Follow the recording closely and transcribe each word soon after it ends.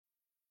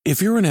If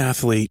you're an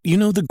athlete, you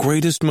know the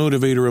greatest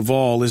motivator of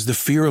all is the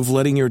fear of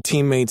letting your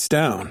teammates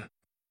down.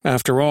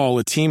 After all,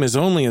 a team is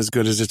only as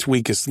good as its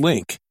weakest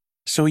link.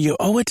 So you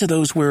owe it to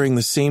those wearing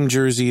the same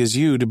jersey as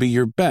you to be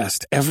your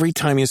best every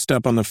time you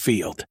step on the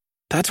field.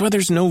 That's why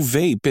there's no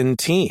vape in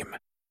team.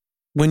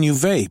 When you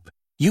vape,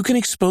 you can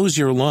expose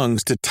your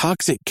lungs to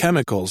toxic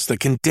chemicals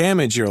that can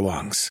damage your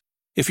lungs.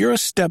 If you're a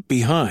step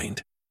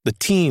behind, the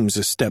team's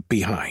a step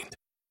behind.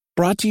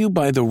 Brought to you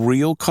by The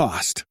Real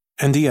Cost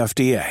and the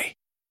FDA.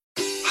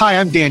 Hi,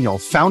 I'm Daniel,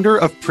 founder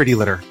of Pretty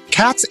Litter.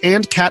 Cats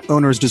and cat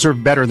owners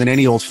deserve better than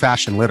any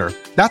old-fashioned litter.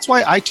 That's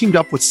why I teamed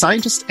up with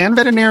scientists and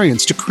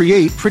veterinarians to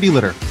create Pretty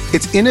Litter.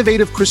 Its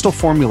innovative crystal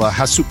formula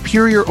has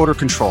superior odor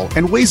control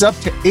and weighs up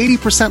to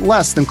 80%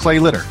 less than clay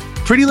litter.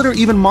 Pretty Litter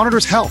even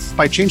monitors health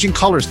by changing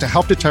colors to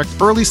help detect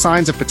early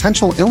signs of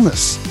potential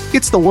illness.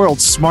 It's the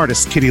world's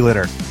smartest kitty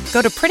litter.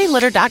 Go to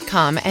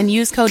prettylitter.com and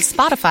use code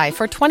SPOTIFY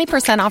for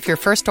 20% off your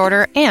first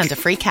order and a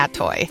free cat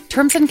toy.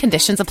 Terms and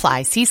conditions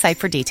apply. See site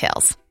for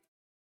details.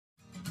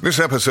 This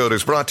episode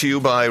is brought to you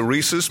by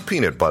Reese's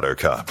Peanut Butter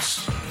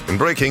Cups. In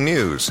breaking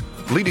news,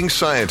 leading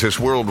scientists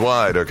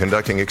worldwide are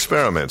conducting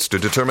experiments to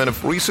determine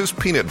if Reese's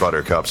Peanut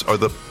Butter Cups are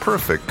the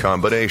perfect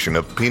combination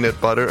of peanut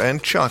butter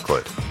and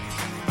chocolate.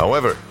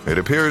 However, it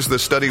appears the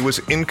study was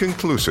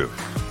inconclusive,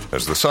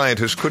 as the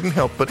scientists couldn't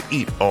help but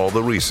eat all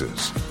the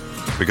Reese's.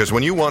 Because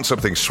when you want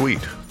something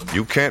sweet,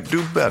 you can't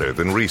do better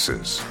than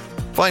Reese's.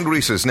 Find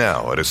Reese's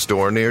now at a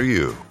store near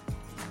you.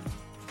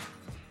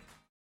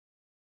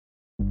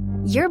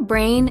 Your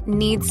brain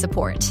needs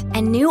support,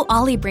 and new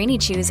Ollie Brainy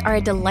Chews are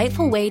a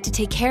delightful way to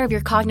take care of your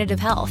cognitive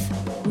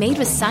health. Made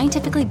with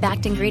scientifically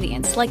backed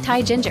ingredients like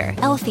Thai ginger,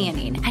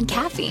 L-theanine, and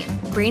caffeine,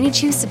 Brainy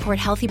Chews support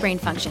healthy brain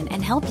function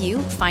and help you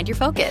find your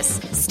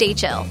focus, stay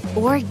chill,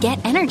 or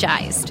get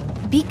energized.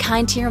 Be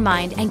kind to your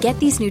mind and get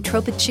these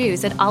nootropic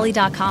chews at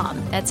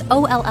ollie.com. That's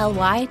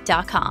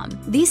OLLY.com.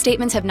 These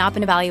statements have not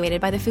been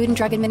evaluated by the Food and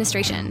Drug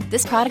Administration.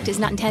 This product is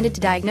not intended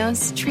to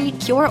diagnose, treat,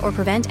 cure, or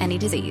prevent any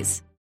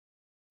disease.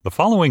 The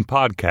following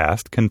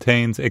podcast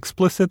contains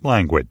explicit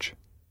language.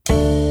 I'm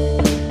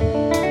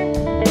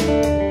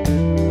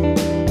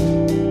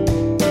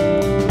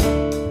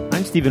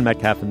Stephen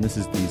Metcalf, and this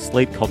is the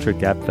Slate Culture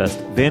Gabfest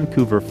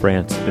Vancouver,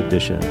 France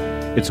edition.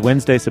 It's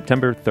Wednesday,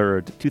 September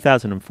 3rd,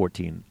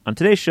 2014. On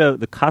today's show,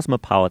 The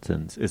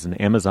Cosmopolitans is an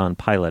Amazon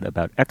pilot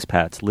about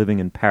expats living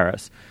in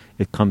Paris.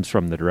 It comes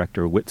from the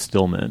director Whit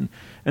Stillman.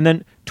 And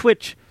then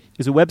Twitch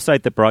is a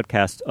website that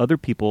broadcasts other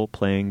people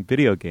playing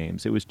video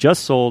games. It was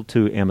just sold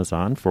to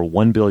Amazon for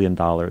 $1 billion.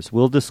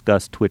 We'll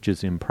discuss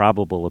Twitch's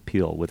improbable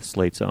appeal with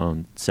Slate's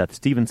own Seth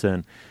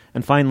Stevenson.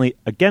 And finally,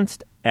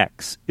 Against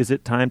X, is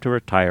it time to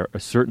retire a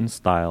certain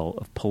style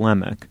of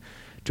polemic?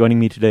 Joining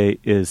me today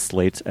is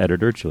Slate's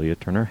editor, Julia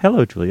Turner.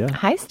 Hello, Julia.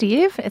 Hi,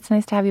 Steve. It's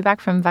nice to have you back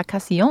from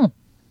Vacation.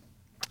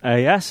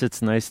 Yes,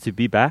 it's nice to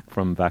be back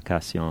from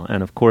Vacation.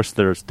 And of course,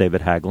 there's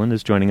David Haglund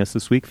is joining us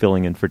this week,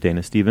 filling in for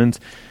Dana Stevens.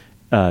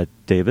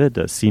 David,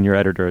 a senior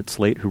editor at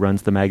Slate, who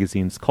runs the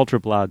magazine's culture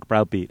blog,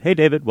 Browbeat. Hey,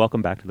 David,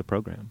 welcome back to the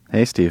program.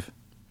 Hey, Steve.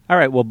 All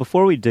right, well,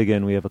 before we dig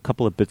in, we have a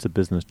couple of bits of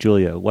business.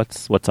 Julia,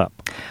 what's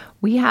up?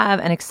 We have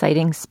an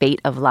exciting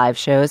spate of live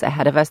shows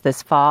ahead of us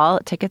this fall.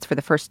 Tickets for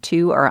the first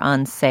two are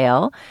on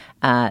sale.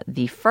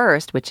 The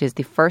first, which is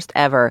the first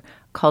ever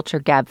Culture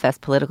Gabfest,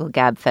 Political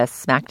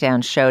Gabfest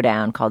Smackdown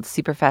Showdown called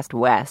Superfest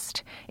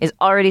West, is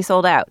already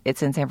sold out.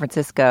 It's in San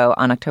Francisco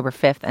on October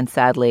 5th, and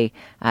sadly,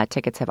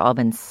 tickets have all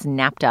been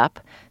snapped up.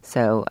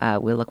 So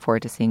we'll look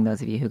forward to seeing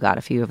those of you who got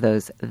a few of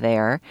those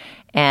there.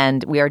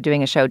 And we are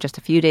doing a show just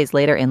a few days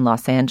later in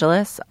Los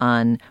Angeles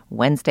on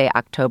Wednesday,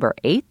 October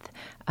 8th.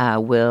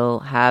 We'll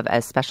have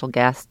as special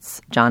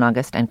guests John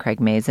August and Craig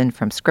Mazin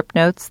from Script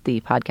Notes, the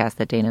podcast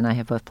that Dana and I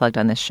have both plugged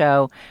on this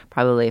show,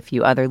 probably a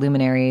few other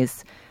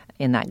luminaries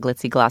in that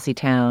glitzy, glossy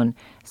town.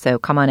 So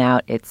come on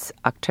out. It's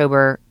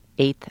October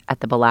 8th at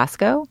the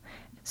Belasco.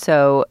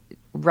 So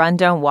run,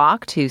 don't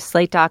walk to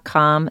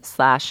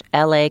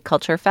slate.com/LA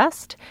Culture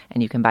Fest,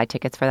 and you can buy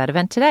tickets for that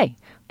event today.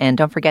 And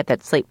don't forget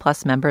that Slate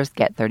Plus members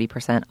get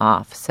 30%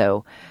 off.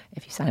 So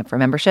if you sign up for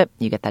membership,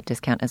 you get that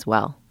discount as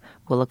well.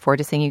 We'll look forward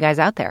to seeing you guys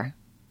out there.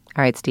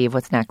 All right, Steve,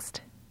 what's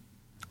next?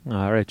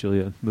 All right,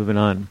 Julia, moving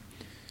on.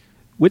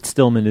 Whit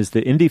Stillman is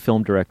the indie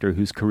film director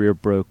whose career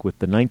broke with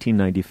the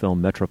 1990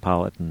 film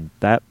Metropolitan.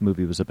 That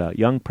movie was about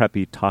young,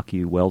 preppy,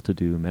 talky,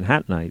 well-to-do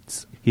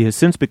Manhattanites. He has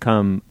since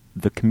become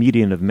the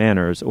comedian of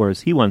manners, or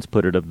as he once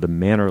put it, of the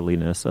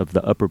mannerliness of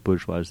the upper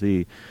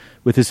bourgeoisie,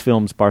 with his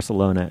films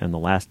Barcelona and The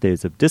Last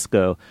Days of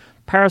Disco.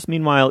 Paris,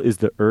 meanwhile, is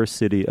the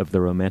city of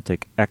the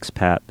romantic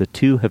expat. The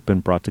two have been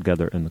brought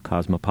together in the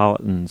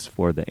Cosmopolitans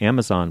for the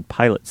Amazon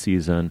pilot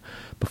season.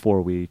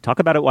 Before we talk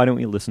about it, why don't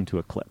we listen to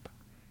a clip?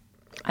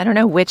 I don't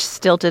know which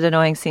stilted,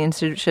 annoying scenes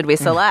should we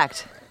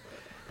select.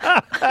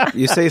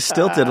 You say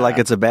stilted like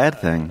it's a bad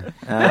thing.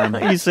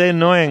 You say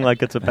annoying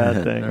like it's a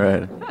bad thing.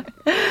 Right.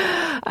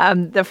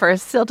 The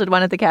first stilted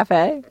one at the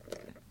cafe.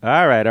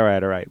 All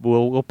right.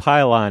 We'll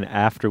pile on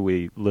after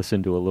we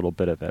listen to a little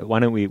bit of it. Why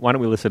don't we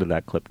listen to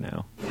that clip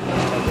now?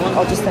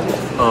 I'll just send it.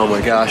 Oh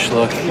my gosh!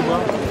 Look.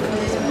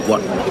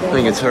 What? I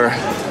think it's her.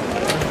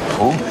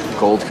 Who?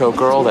 Goldcoat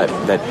girl,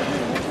 that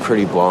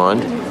pretty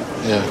blonde.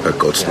 Yeah. Her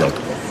coat's not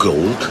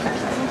gold.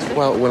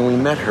 Well, when we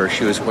met her,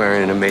 she was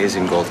wearing an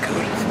amazing gold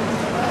coat.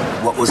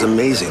 What was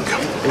amazing?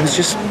 It was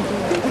just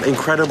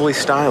incredibly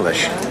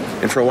stylish.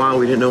 And for a while,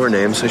 we didn't know her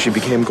name, so she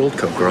became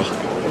Goldcoat girl.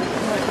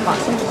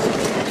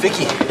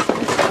 Vicky.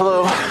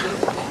 Hello.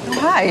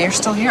 Hi, you're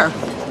still here.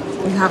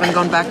 You haven't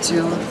gone back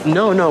to...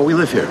 No, we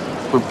live here.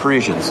 We're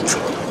Parisians.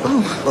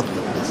 Oh.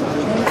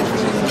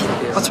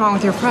 What's wrong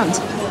with your friend?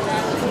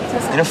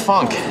 In a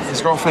funk.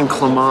 His girlfriend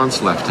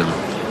Clemence left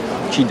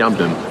him. She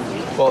dumped him.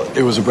 Well,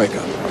 it was a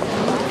breakup.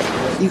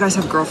 You guys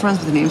have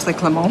girlfriends with names like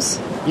Clemence?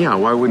 Yeah,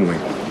 why wouldn't we?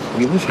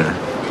 We live here.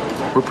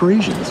 We're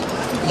Parisians.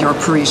 You're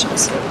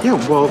Parisians. Yeah,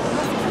 well,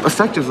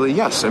 effectively,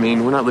 yes. I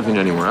mean, we're not living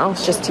anywhere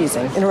else. Just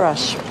teasing. In a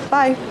rush.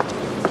 Bye.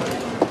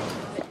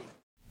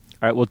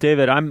 All right, well,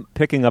 David, I'm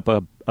picking up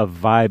a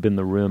vibe in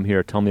the room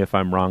here. Tell me if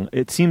I'm wrong.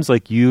 It seems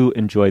like you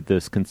enjoyed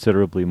this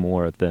considerably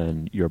more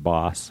than your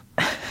boss.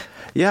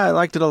 Yeah, I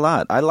liked it a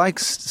lot. I like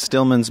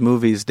Stillman's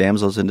movies.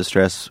 Damsels in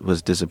Distress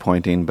was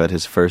disappointing, but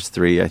his first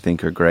three, I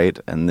think, are great,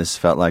 and this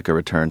felt like a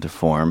return to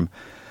form.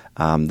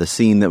 The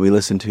scene that we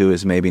listened to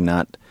is maybe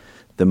not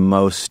the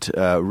most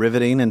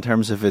riveting in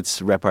terms of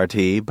its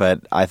repartee, but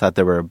I thought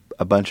there were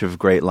a bunch of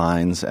great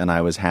lines, and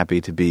I was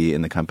happy to be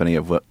in the company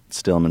of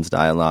Stillman's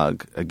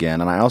dialogue again.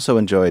 And I also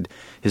enjoyed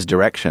his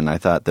direction. I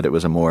thought that it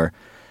was a more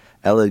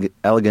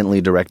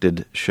elegantly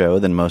directed show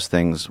than most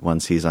things one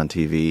sees on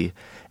TV.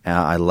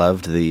 I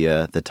loved the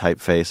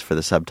typeface for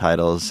the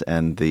subtitles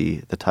and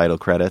the title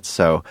credits,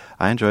 so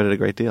I enjoyed it a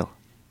great deal.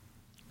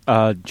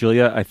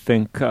 Julia, I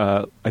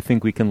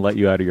think we can let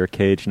you out of your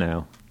cage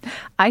now.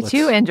 I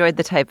too enjoyed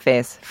the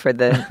typeface for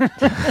the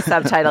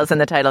subtitles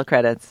and the title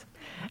credits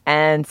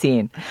and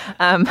scene.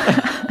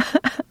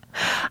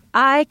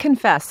 I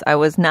confess I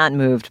was not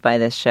moved by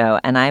this show,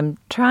 and I'm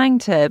trying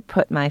to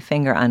put my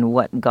finger on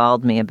what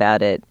galled me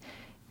about it,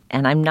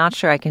 and I'm not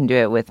sure I can do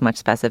it with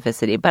much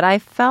specificity, but I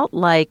felt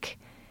like,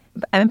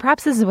 I mean,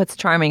 perhaps this is what's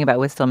charming about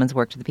Whit Stillman's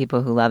work to the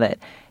people who love it.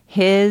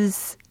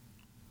 His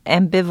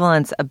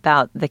ambivalence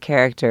about the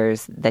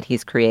characters that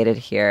he's created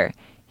here.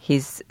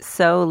 He's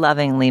so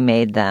lovingly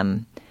made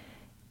them.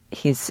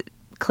 He's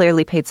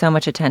clearly paid so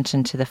much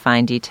attention to the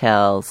fine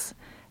details.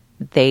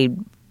 They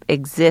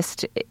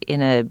exist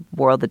in a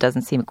world that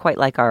doesn't seem quite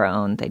like our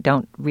own. They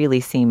don't really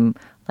seem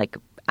like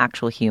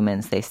actual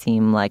humans. They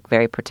seem like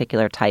very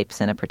particular types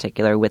in a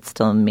particular Whit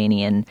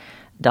Stillmanian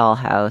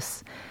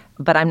dollhouse.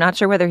 But I'm not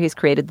sure whether he's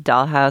created the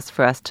dollhouse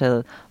for us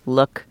to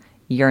look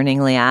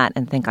yearningly at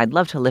and think, I'd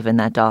love to live in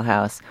that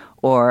dollhouse,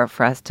 or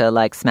for us to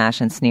like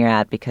smash and sneer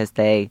at because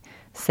they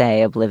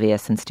say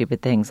oblivious and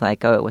stupid things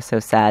like, oh, it was so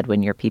sad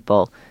when your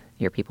people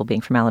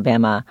being from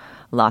Alabama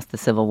lost the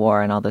Civil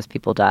War and all those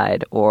people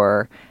died,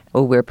 or,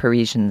 oh, we're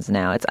Parisians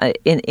now. It's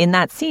in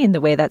that scene, the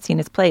way that scene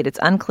is played, it's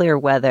unclear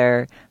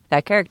whether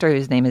that character,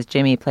 whose name is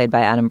Jimmy, played by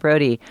Adam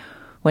Brody,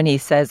 when he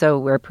says, oh,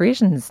 we're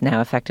Parisians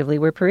now, effectively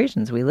we're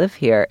Parisians, we live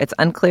here, it's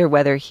unclear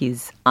whether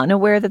he's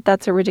unaware that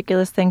that's a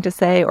ridiculous thing to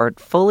say or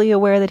fully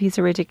aware that he's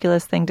a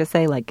ridiculous thing to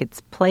say. Like,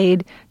 it's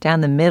played down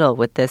the middle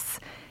with this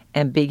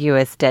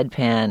ambiguous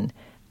deadpan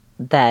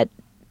that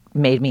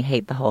made me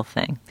hate the whole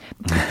thing.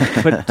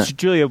 But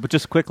Julia,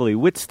 just quickly,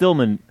 Whit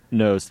Stillman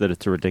knows that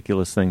it's a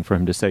ridiculous thing for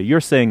him to say.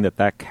 You're saying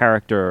that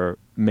character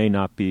may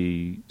not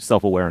be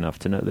self-aware enough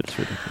to know that it's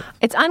ridiculous.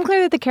 It's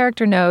unclear that the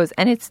character knows,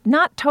 and it's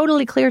not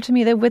totally clear to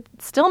me that Whit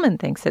Stillman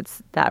thinks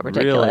it's that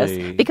ridiculous.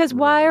 Really? Because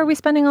why are we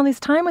spending all this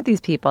time with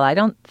these people? I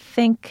don't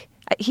think...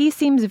 He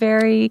seems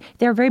they're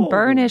very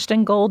burnished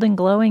and gold and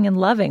glowing and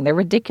loving. They're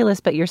ridiculous,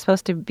 but you're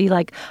supposed to be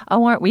like,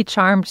 oh, aren't we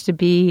charmed to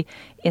be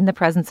in the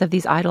presence of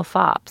these idle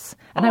fops?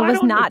 And I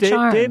was not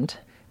charmed.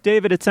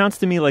 David, it sounds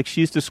to me like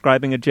she's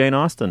describing a Jane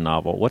Austen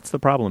novel. What's the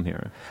problem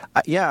here?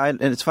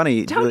 And it's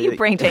funny. Don't you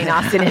bring Jane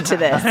Austen into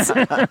this.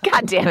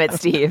 God damn it,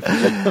 Steve.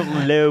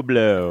 Low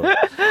blow.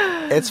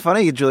 It's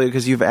funny, Julia,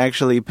 because you've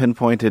actually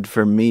pinpointed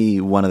for me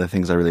one of the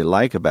things I really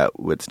like about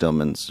Whit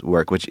Stillman's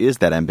work, which is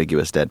that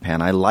ambiguous deadpan.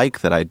 I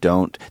like that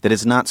that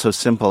it's not so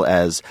simple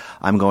as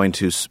I'm going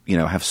to,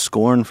 have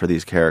scorn for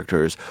these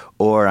characters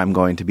or I'm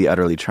going to be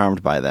utterly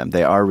charmed by them.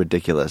 They are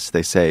ridiculous.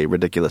 They say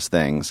ridiculous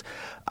things.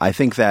 I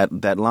think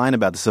that line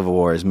about the Civil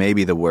War is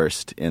maybe the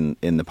worst in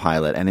the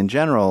pilot. And in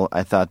general,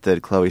 I thought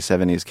that Chloe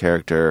Sevigny's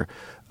character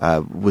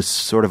was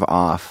sort of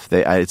off.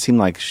 It seemed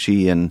like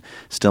she and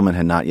Stillman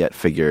had not yet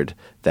figured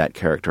that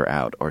character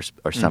out or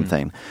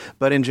something. Mm-hmm.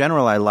 But in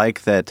general, I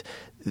like that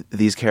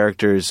these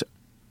characters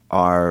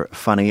are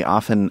funny,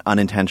 often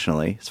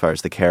unintentionally, as far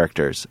as the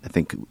characters. I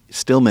think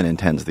Stillman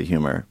intends the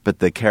humor, but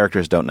the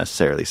characters don't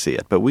necessarily see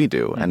it. But we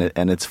do, mm-hmm.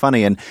 and it's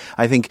funny. And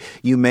I think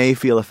you may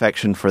feel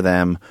affection for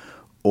them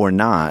or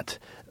not.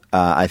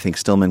 I think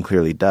Stillman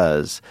clearly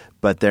does,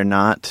 but they're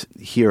not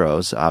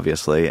heroes,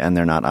 obviously, and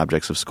they're not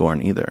objects of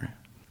scorn either.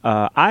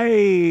 I'll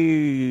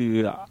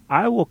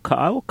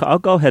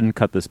go ahead and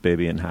cut this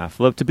baby in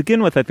half. Look, to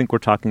begin with, I think we're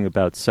talking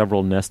about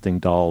several nesting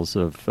dolls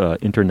of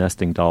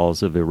internesting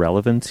dolls of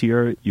irrelevance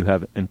here. You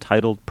have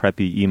entitled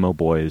preppy emo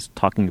boys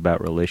talking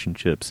about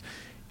relationships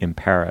in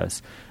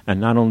Paris.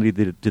 And not only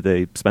do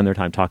they spend their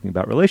time talking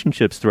about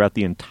relationships throughout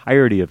the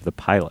entirety of the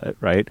pilot,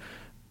 right?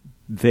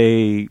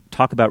 They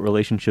talk about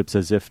relationships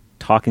as if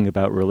talking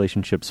about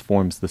relationships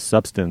forms the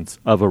substance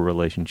of a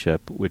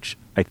relationship, which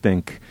I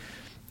think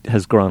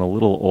has grown a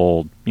little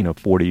old,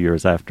 40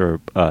 years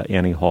after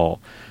Annie Hall.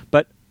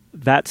 But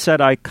that said,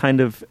 I kind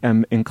of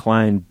am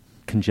inclined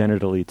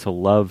congenitally to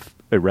love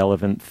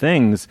irrelevant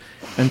things.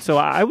 And so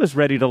I was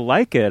ready to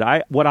like it.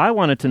 What I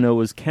wanted to know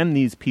was, can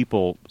these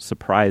people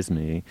surprise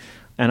me?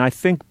 And I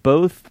think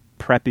both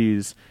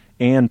Preppies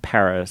and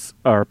Paris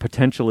are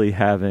potentially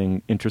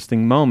having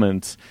interesting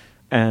moments.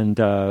 And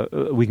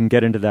we can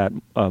get into that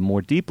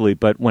more deeply.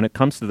 But when it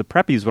comes to the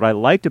Preppies, what I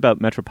liked about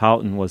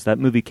Metropolitan was that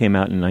movie came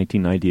out in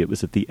 1990. It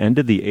was at the end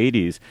of the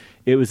 80s.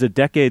 It was a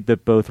decade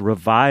that both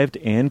revived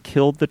and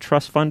killed the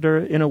trust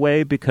funder in a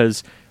way,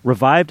 because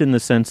revived in the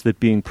sense that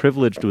being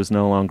privileged was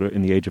no longer,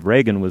 in the age of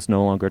Reagan, was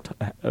no longer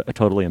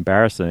totally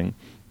embarrassing.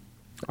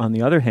 On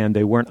the other hand,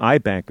 they weren't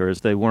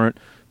iBankers. They weren't,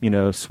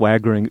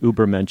 swaggering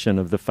Ubermenschen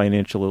of the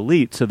financial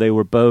elite. So they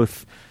were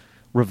both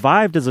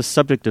revived as a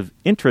subject of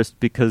interest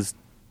because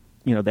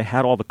they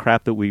had all the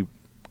crap that we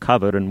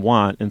covet and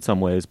want in some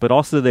ways, but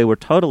also they were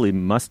totally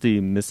musty,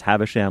 Miss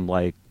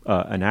Havisham-like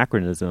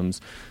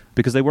anachronisms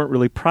because they weren't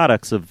really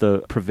products of the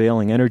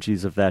prevailing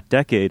energies of that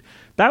decade.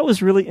 That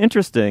was really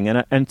interesting.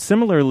 And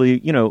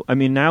similarly,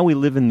 now we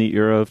live in the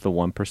era of the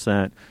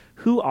 1%.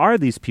 Who are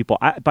these people?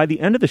 By the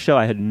end of the show,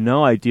 I had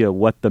no idea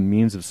what the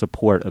means of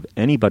support of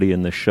anybody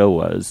in the show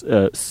was.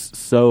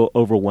 So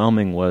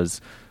overwhelming was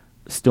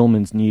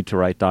Stillman's need to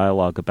write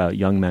dialogue about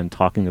young men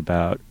talking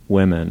about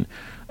women.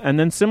 And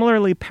then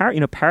similarly,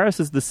 Paris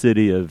is the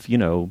city of,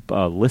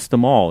 list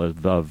them all,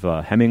 of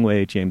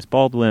Hemingway, James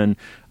Baldwin,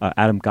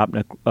 Adam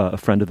Gopnik, a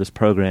friend of this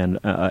program,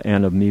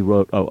 and of me,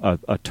 wrote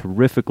a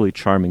terrifically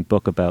charming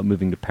book about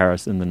moving to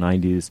Paris in the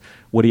 90s.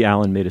 Woody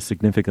Allen made a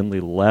significantly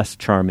less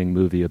charming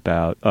movie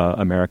about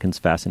Americans'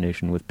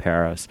 fascination with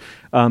Paris.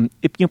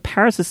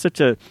 Paris is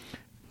such a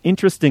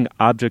interesting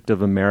object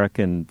of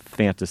American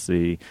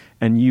fantasy,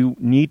 and you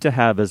need to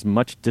have as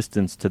much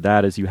distance to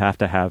that as you have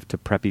to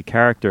preppy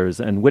characters,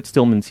 and Whit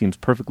Stillman seems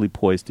perfectly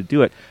poised to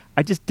do it.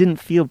 I just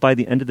didn't feel by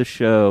the end of the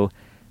show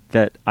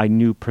that I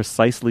knew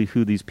precisely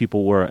who these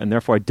people were, and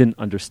therefore I didn't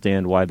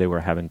understand why they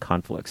were having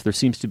conflicts. There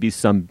seems to be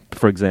some,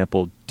 for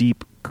example,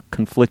 deep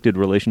conflicted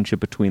relationship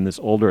between this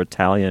older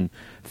Italian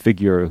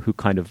figure who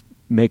kind of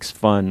makes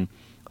fun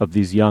of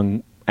these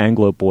young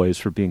Anglo boys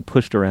for being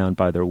pushed around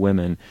by their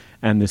women,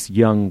 and this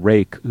young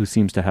rake who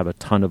seems to have a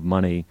ton of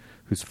money,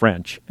 who's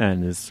French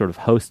and is sort of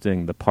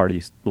hosting the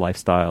party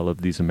lifestyle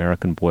of these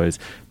American boys.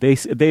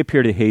 They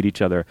appear to hate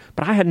each other,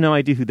 but I had no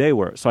idea who they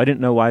were, so I didn't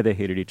know why they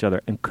hated each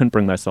other and couldn't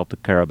bring myself to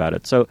care about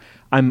it. So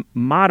I'm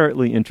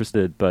moderately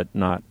interested, but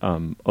not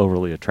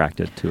overly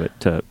attracted to it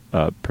to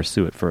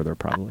pursue it further,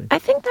 probably. I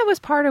think that was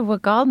part of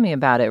what galled me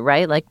about it,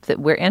 right? Like,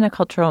 we're in a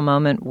cultural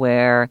moment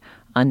where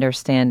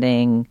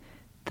understanding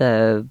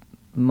the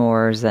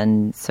mores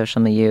and social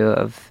milieu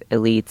of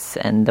elites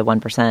and the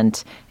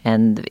 1%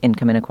 and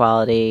income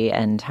inequality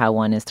and how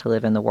one is to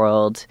live in the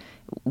world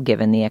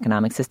given the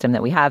economic system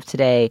that we have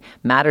today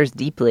matters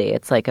deeply.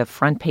 It's like a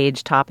front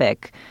page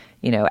topic.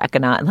 Like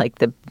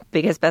the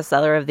biggest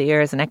bestseller of the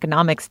year is an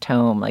economics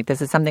tome. Like, this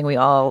is something we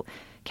all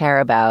care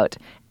about.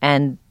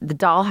 And the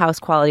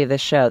dollhouse quality of the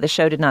show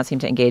did not seem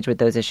to engage with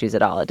those issues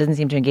at all. It doesn't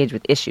seem to engage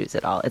with issues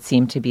at all. It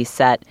seemed to be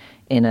set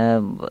in a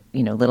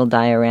little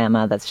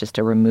diorama that's just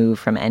a remove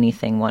from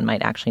anything one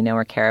might actually know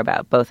or care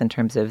about, both in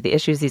terms of the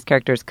issues these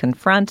characters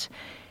confront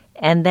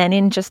and then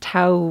in just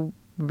how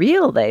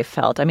real they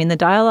felt. I mean, the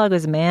dialogue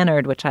was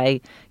mannered, which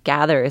I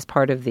gather is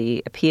part of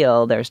the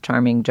appeal. There's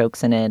charming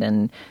jokes in it,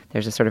 and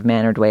there's a sort of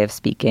mannered way of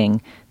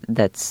speaking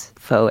that's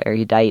faux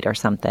erudite or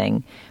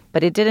something.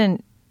 But it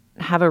didn't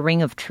have a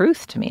ring of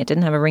truth to me. It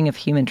didn't have a ring of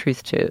human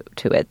truth to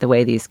it, the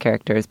way these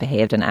characters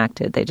behaved and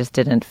acted. They just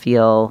didn't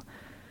feel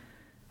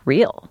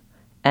real.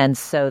 And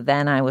so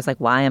then I was like,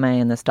 why am I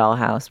in this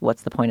dollhouse?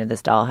 What's the point of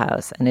this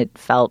dollhouse? And it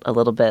felt a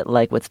little bit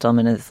like Whit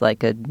Stillman is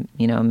like a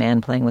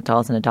man playing with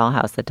dolls in a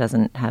dollhouse that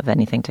doesn't have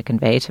anything to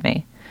convey to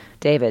me.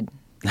 David,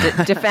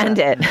 defend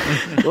it.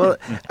 Well,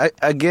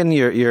 again,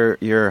 you're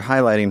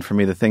highlighting for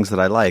me the things that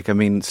I like. I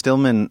mean,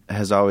 Stillman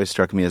has always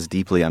struck me as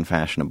deeply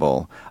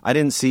unfashionable. I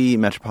didn't see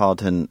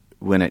Metropolitan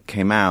when it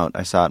came out.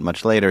 I saw it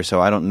much later,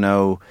 so I don't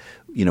know,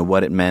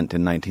 what it meant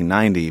in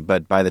 1990.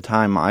 But by the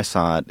time I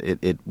saw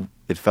it,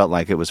 it felt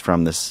like it was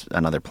from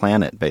another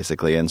planet,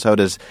 basically. And so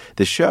does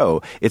this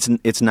show.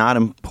 It's not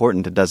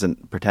important. It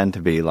doesn't pretend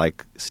to be.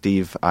 Like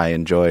Steve, I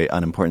enjoy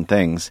unimportant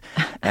things,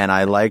 and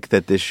I like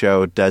that this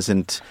show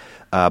doesn't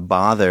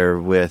bother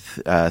with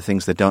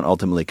things that don't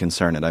ultimately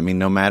concern it. I mean,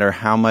 no matter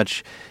how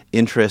much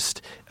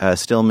interest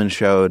Stillman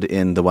showed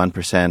in the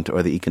 1%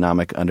 or the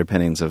economic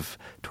underpinnings of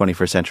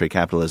 21st century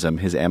capitalism,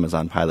 his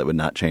Amazon pilot would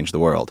not change the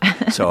world.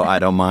 So I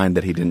don't mind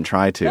that he didn't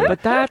try to.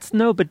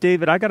 But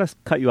David, I got to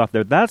cut you off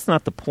there. That's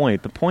not the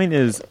point. The point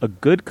is a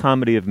good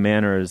comedy of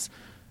manners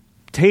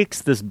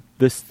takes this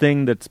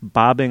thing that's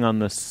bobbing on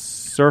the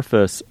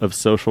surface of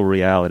social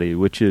reality,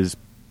 which is,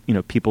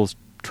 people's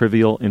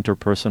trivial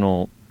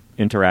interpersonal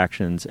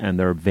interactions and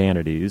their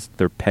vanities,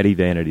 their petty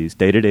vanities,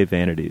 day-to-day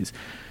vanities.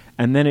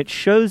 And then it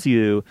shows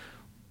you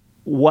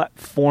what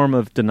form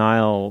of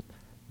denial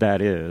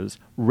that is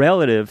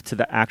relative to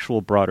the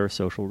actual broader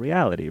social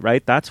reality,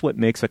 right? That's what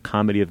makes a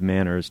comedy of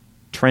manners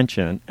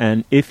trenchant.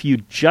 And if you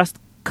just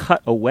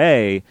cut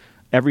away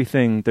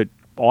everything that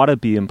ought to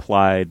be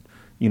implied,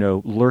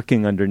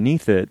 lurking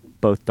underneath it,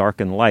 both dark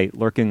and light,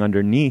 lurking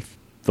underneath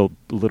the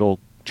little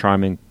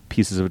charming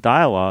pieces of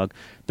dialogue,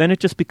 then it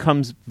just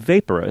becomes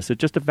vaporous. It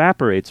just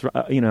evaporates,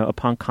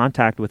 upon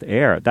contact with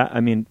air.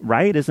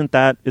 Right? Isn't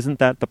that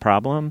the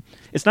problem?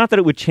 It's not that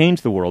it would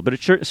change the world, but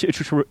it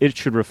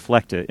should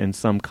reflect it in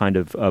some kind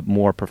of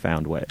more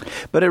profound way.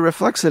 But it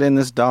reflects it in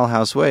this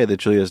dollhouse way that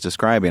Julia's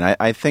describing.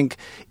 I think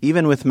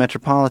even with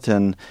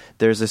Metropolitan,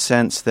 there's a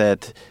sense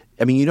that,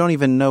 you don't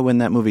even know when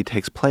that movie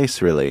takes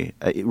place, really,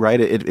 right?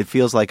 It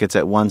feels like it's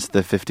at once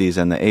the 50s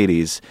and the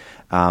 80s.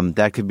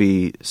 That could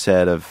be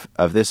said of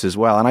this as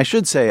well. And I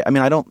should say,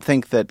 I don't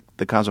think that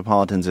The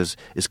Cosmopolitans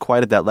is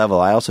quite at that level.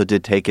 I also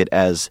did take it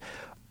as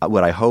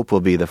what I hope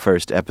will be the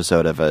first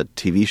episode of a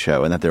TV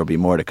show, and that there will be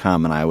more to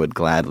come, and I would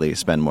gladly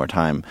spend more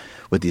time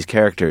with these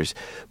characters.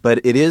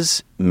 But it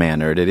is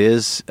mannered. It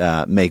is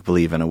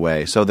make-believe in a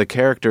way. So the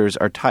characters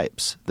are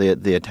types.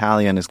 The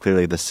Italian is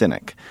clearly the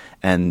cynic.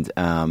 And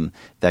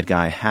that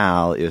guy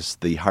Hal is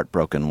the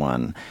heartbroken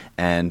one.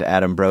 And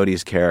Adam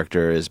Brody's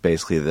character is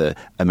basically the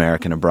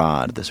American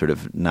abroad, the sort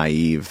of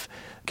naive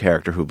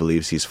character who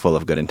believes he's full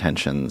of good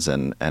intentions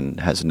and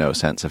has no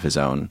sense of his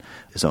own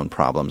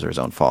problems or his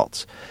own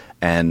faults.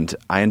 And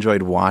I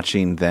enjoyed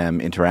watching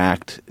them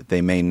interact.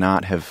 They may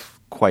not have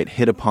quite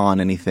hit upon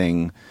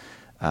anything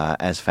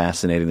as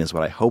fascinating as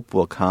what I hope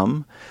will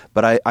come.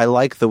 But I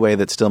like the way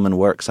that Stillman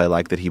works. I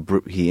like that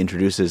he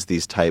introduces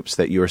these types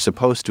that you are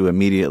supposed to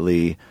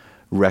immediately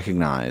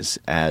recognize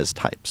as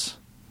types.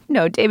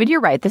 No, David,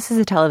 you're right. This is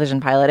a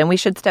television pilot, and we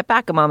should step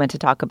back a moment to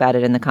talk about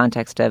it in the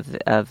context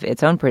of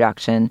its own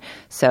production.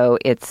 So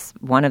it's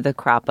one of the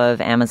crop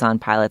of Amazon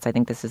pilots. I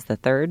think this is the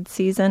third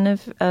season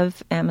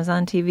of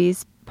Amazon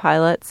TV's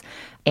pilots.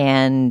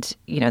 And,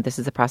 this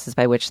is a process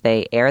by which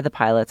they air the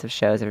pilots of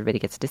shows. Everybody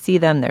gets to see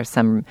them. There's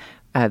some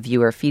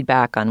viewer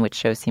feedback on which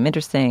shows seem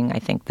interesting. I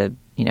think the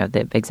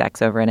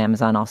execs over at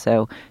Amazon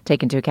also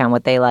take into account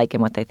what they like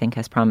and what they think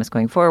has promise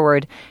going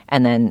forward.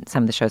 And then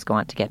some of the shows go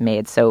on to get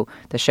made. So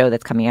the show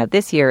that's coming out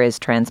this year is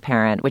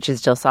Transparent, which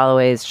is Jill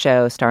Soloway's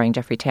show starring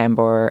Jeffrey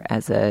Tambor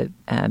as a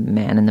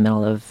man in the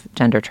middle of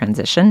gender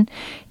transition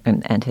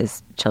and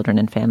his children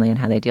and family and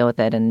how they deal with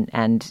it.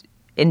 And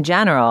in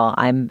general,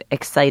 I'm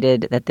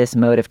excited that this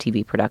mode of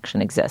TV production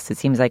exists. It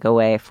seems like a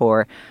way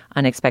for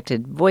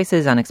unexpected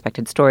voices,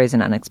 unexpected stories,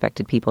 and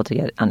unexpected people to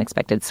get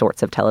unexpected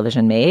sorts of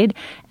television made.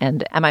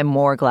 And am I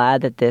more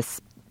glad that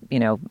this,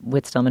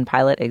 Whit Stillman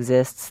pilot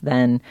exists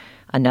than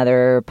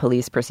another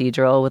police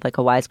procedural with like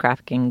a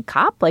wisecracking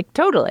cop? Like,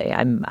 totally.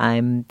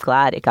 I'm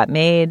glad it got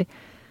made.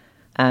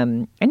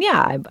 And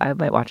yeah, I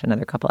might watch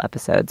another couple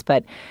episodes.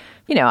 But,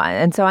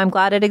 and so I'm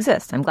glad it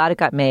exists. I'm glad it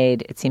got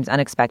made. It seems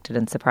unexpected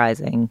and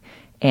surprising.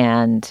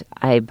 And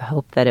I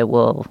hope that it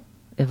will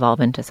evolve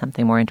into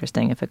something more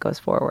interesting if it goes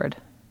forward.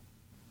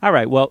 All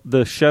right. Well,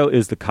 the show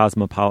is The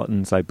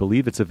Cosmopolitans. I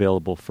believe it's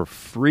available for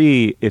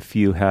free if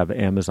you have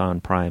Amazon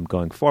Prime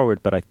going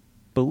forward. But I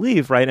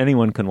believe, right,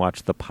 anyone can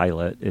watch the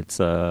pilot. It's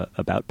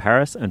about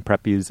Paris and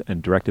preppies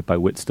and directed by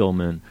Whit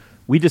Stillman.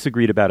 We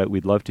disagreed about it.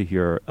 We'd love to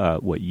hear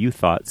what you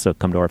thought. So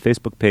come to our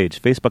Facebook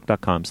page,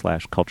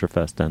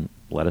 facebook.com/culturefest, and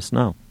let us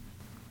know.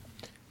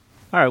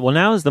 All right. Well,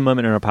 now is the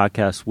moment in our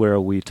podcast where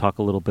we talk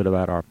a little bit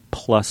about our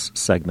plus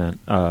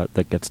segment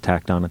that gets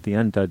tacked on at the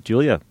end.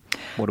 Julia,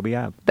 what do we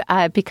have?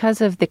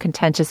 Because of the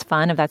contentious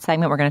fun of that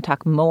segment, we're going to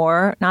talk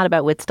more, not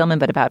about Whit Stillman,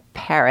 but about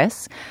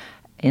Paris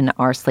in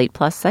our Slate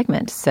Plus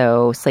segment.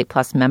 So Slate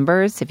Plus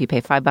members, if you pay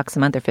 $5 a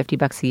month or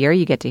 $50 a year,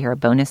 you get to hear a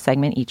bonus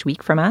segment each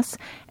week from us.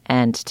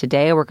 And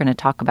today we're going to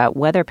talk about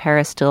whether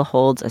Paris still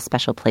holds a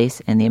special place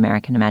in the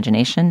American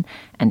imagination,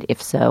 and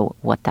if so,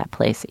 what that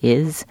place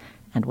is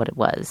and what it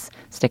was.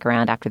 Stick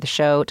around after the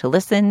show to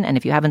listen. And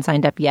if you haven't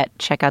signed up yet,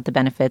 check out the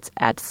benefits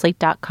at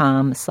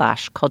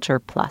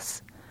slate.com/culture+.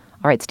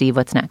 All right, Steve,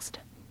 what's next?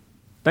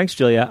 Thanks,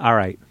 Julia. All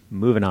right,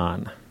 moving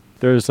on.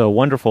 There's a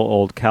wonderful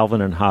old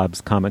Calvin and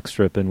Hobbes comic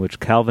strip in which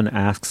Calvin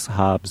asks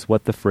Hobbes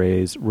what the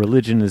phrase,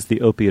 "religion is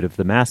the opiate of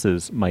the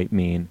masses," might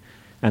mean,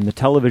 and the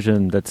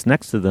television that's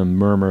next to them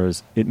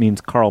murmurs, "It means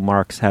Karl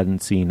Marx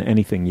hadn't seen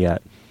anything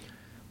yet."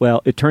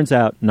 Well, it turns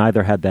out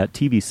neither had that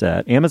TV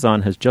set.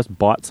 Amazon has just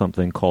bought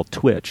something called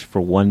Twitch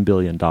for $1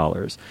 billion.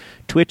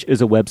 Twitch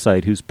is a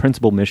website whose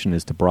principal mission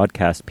is to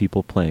broadcast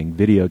people playing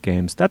video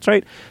games. That's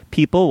right,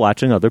 people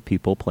watching other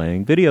people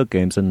playing video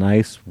games. A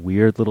nice,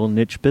 weird little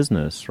niche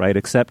business, right?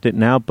 Except it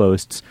now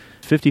boasts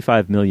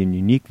 55 million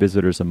unique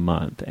visitors a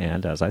month.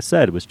 And as I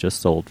said, it was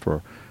just sold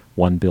for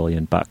 $1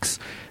 billion.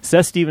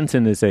 Seth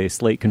Stevenson is a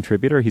Slate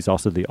contributor. He's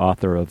also the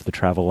author of the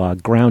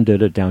travelogue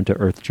Grounded, a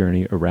down-to-earth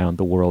journey around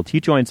the world. He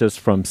joins us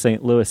from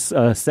St. Louis.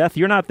 Seth,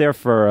 you're not there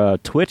for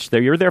Twitch.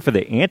 You're there for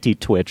the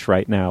anti-Twitch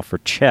right now for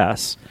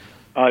chess.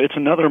 It's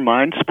another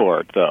mind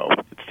sport, though.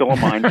 It's still a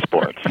mind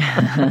sport.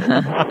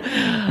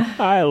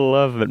 I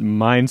love it.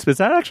 Mind sport.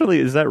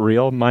 Is that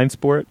real, mind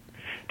sport?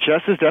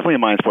 Chess is definitely a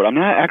mind sport. I'm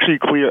not actually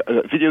clear.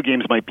 Video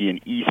games might be an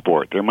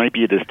e-sport. There might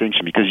be a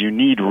distinction because you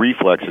need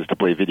reflexes to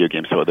play video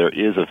games, so there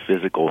is a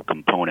physical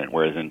component,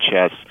 whereas in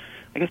chess,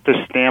 I guess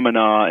there's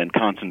stamina and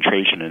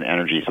concentration and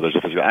energy, so there's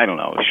a physical. I don't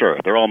know. Sure,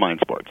 they're all mind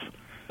sports.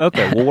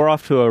 Okay, well, we're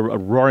off to a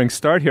roaring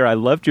start here. I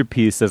loved your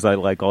piece, as I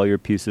like all your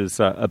pieces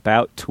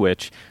about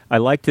Twitch. I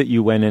liked that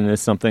you went in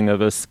as something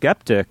of a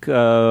skeptic.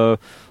 The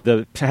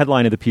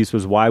headline of the piece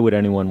was, "Why would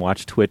anyone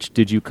watch Twitch?"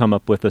 Did you come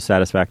up with a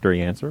satisfactory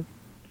answer?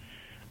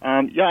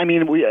 Yeah, I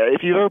mean,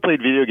 if you've ever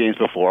played video games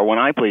before, when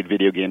I played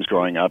video games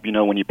growing up,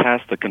 when you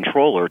pass the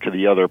controller to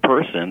the other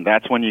person,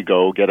 that's when you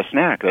go get a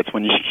snack. That's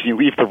when you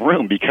leave the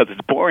room because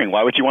it's boring.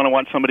 Why would you want to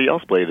watch somebody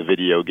else play the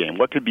video game?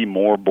 What could be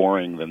more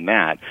boring than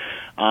that?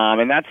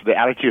 And that's the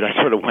attitude I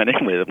sort of went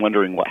in with,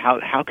 wondering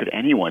how could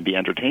anyone be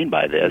entertained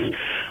by this?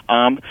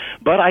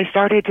 But I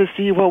started to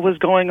see what was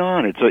going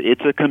on.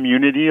 It's a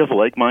community of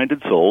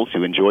like-minded souls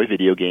who enjoy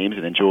video games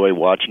and enjoy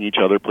watching each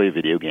other play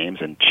video games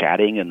and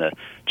chatting in the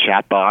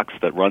chat box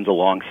that runs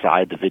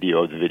alongside the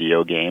video of the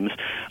video games.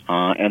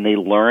 And they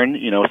learn,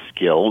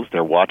 skills.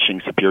 They're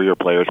watching superior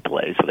players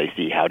play, so they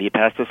see, how do you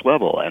pass this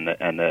level? And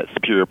the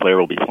superior player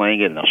will be playing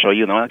it, and they'll show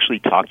you, and they'll actually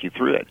talk you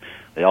through it.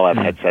 They all have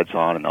headsets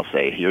on, and they'll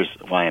say, here's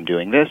why I'm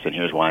doing this, and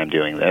here's why I'm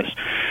doing this.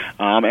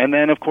 And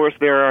then, of course,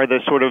 there are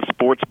the sort of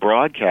sports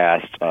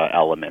broadcast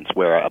elements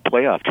where a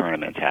playoff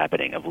tournament's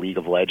happening of League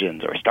of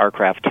Legends or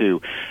StarCraft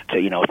 2.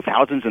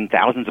 Thousands and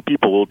thousands of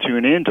people will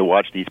tune in to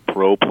watch these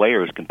pro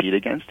players compete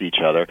against each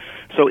other.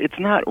 So it's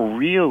not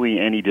really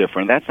any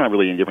different. That's not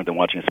really any different than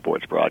watching a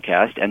sports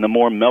broadcast. And the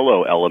more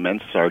mellow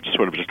elements are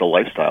sort of just a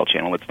lifestyle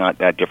channel. It's not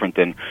that different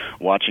than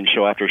watching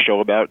show after show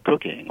about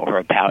cooking or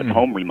about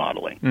home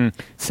remodeling.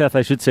 Seth,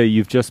 I should say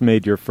you've just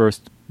made your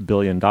first $1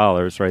 billion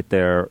right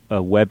there,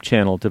 a web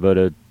channel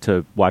devoted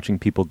to watching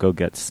people go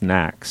get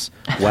snacks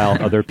while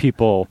other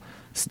people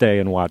stay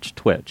and watch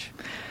Twitch.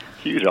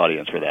 Huge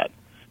audience for that.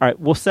 All right.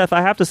 Well, Seth,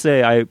 I have to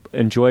say I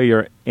enjoy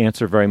your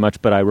answer very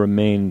much, but I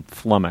remain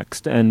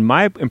flummoxed. And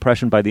my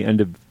impression by the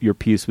end of your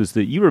piece was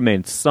that you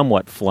remained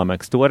somewhat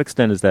flummoxed. To what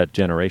extent is that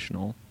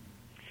generational?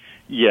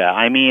 Yeah,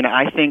 I mean,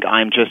 I think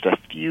I'm just a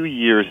few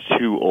years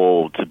too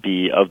old to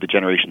be of the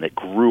generation that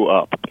grew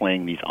up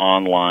playing these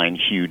online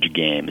huge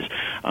games.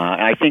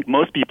 And I think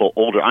most people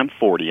older, I'm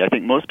 40, I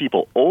think most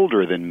people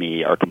older than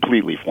me are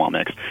completely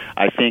flummoxed.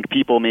 I think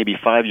people maybe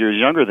 5 years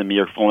younger than me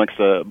are flummoxed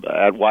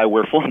at why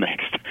we're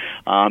flummoxed.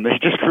 They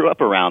just grew up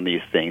around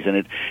these things,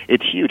 and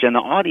it's huge. And the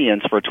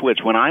audience for Twitch,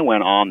 when I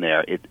went on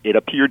there, it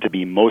appeared to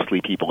be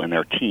mostly people in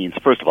their teens.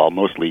 First of all,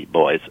 mostly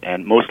boys,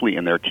 and mostly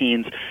in their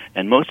teens,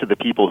 and most of the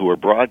people who were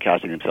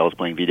broadcasting themselves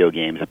playing video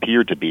games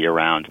appeared to be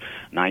around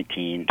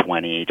 19,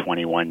 20,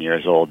 21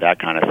 years old, that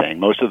kind of thing.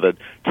 Most of the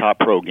top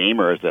pro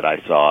gamers that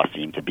I saw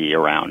seemed to be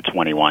around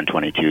 21,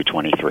 22,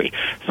 23.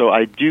 So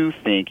I do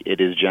think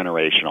it is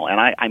generational. And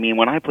I mean,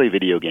 when I play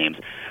video games,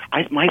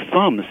 my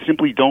thumbs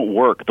simply don't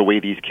work the way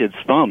these kids'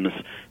 thumbs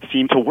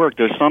seem to work.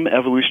 There's some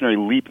evolutionary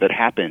leap that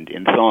happened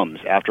in thumbs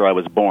after I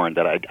was born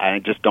that I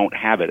just don't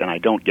have it, and I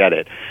don't get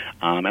it.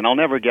 And I'll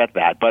never get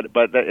that. But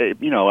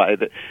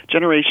the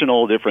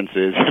generational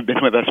differences have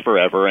been with us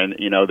forever, and,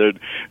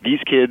 these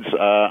kids,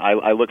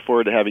 I look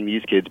forward to having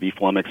these kids be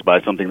flummoxed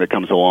by something that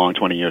comes along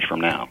 20 years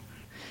from now.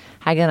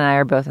 Hagen and I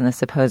are both in the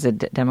supposed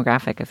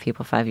demographic of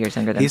people 5 years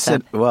younger than He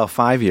said,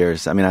 5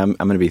 years. I mean, I'm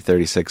going to be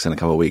 36 in a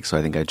couple of weeks, so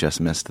I think I just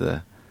missed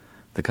the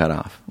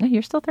cutoff. No,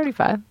 you're still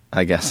 35.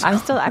 I guess. I'm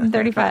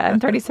 35. I'm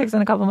 36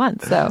 in a couple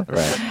months. So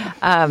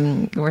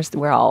right.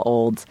 We're all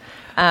old.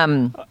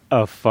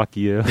 Oh, fuck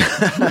you.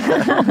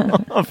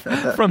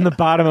 From the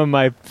bottom of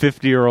my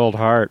 50-year-old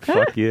heart,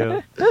 fuck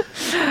you.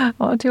 Well,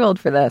 I'm too old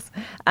for this.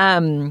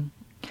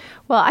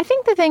 Well, I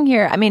think the thing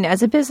here, I mean,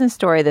 as a business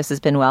story, this has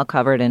been well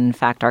covered. And in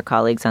fact, our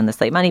colleagues on the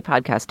Slate Money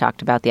podcast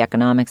talked about the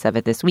economics of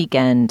it this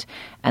weekend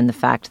and the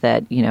fact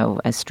that,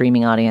 as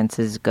streaming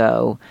audiences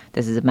go,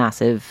 this is a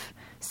massive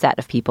set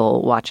of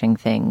people watching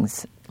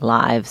things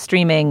live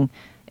streaming.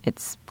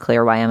 It's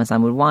clear why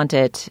Amazon would want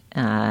it.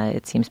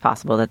 It seems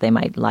possible that they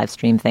might live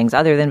stream things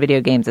other than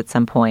video games at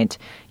some point.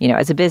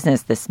 As a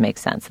business, this makes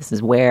sense. This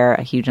is where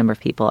a huge number of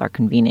people are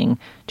convening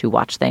to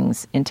watch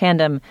things in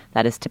tandem.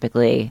 That is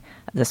typically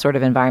the sort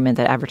of environment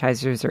that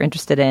advertisers are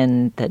interested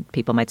in, that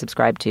people might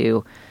subscribe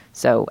to.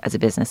 So as a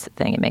business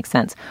thing, it makes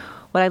sense.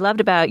 What I loved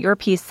about your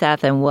piece,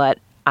 Seth, and what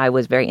I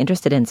was very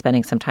interested in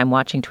spending some time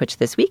watching Twitch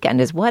this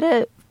weekend is what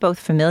a both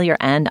familiar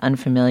and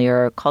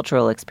unfamiliar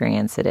cultural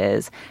experience it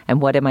is,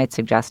 and what it might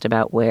suggest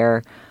about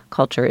where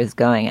culture is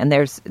going. And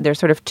there's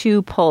sort of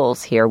two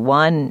poles here.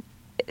 One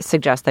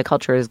suggests that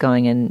culture is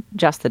going in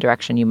just the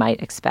direction you might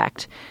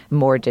expect: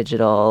 more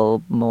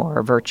digital,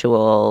 more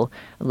virtual,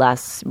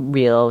 less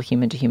real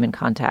human-to-human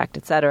contact,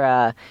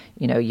 etc.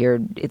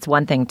 It's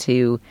one thing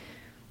to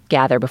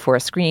gather before a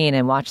screen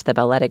and watch the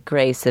balletic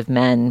grace of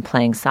men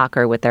playing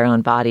soccer with their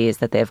own bodies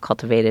that they have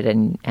cultivated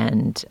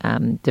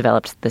and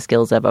developed the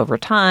skills of over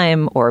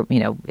time, or,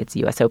 it's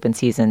U.S. Open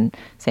season,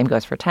 same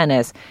goes for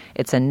tennis.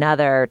 It's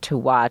another to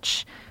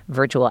watch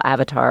virtual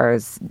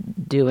avatars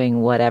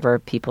doing whatever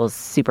people's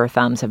super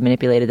thumbs have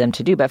manipulated them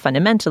to do. But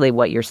fundamentally,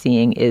 what you're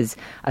seeing is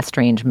a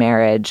strange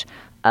marriage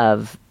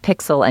of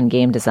pixel and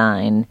game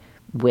design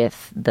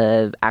with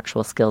the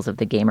actual skills of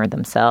the gamer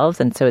themselves.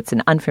 And so it's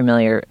an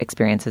unfamiliar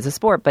experience as a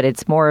sport, but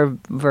it's more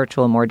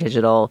virtual, more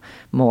digital,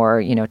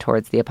 more,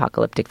 towards the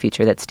apocalyptic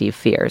future that Steve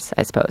fears,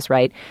 I suppose,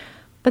 right?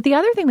 But the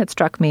other thing that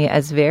struck me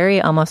as very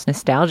almost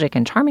nostalgic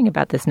and charming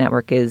about this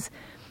network is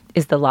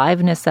the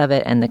liveness of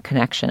it and the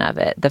connection of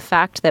it. The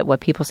fact that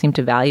what people seem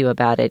to value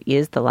about it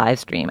is the live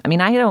stream. I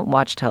mean, I don't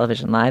watch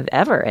television live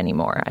ever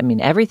anymore. I mean,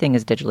 everything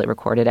is digitally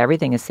recorded.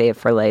 Everything is saved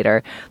for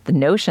later. The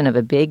notion of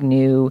a big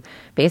new,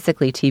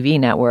 basically TV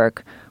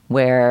network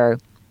where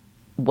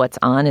what's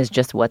on is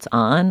just what's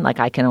on. Like,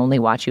 I can only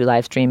watch you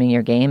live streaming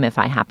your game if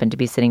I happen to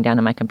be sitting down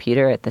on my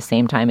computer at the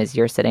same time as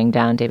you're sitting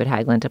down, David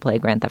Hagelin, to play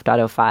Grand Theft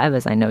Auto 5,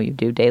 as I know you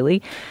do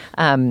daily.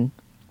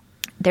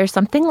 There's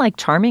something like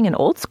charming and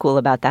old school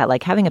about that,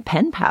 like having a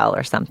pen pal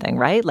or something,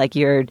 right? Like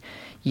you're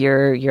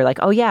like,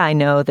 oh yeah, I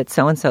know that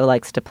so-and-so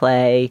likes to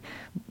play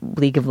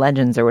League of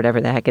Legends or whatever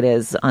the heck it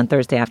is on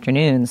Thursday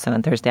afternoon. So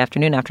on Thursday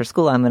afternoon after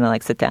school, I'm going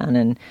to sit down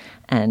and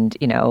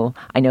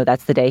I know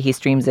that's the day he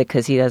streams it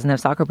because he doesn't have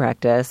soccer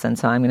practice. And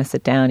so I'm going to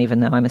sit down, even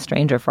though I'm a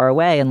stranger far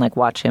away, and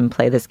watch him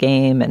play this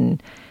game.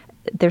 And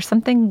there's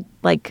something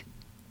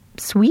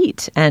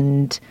sweet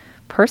and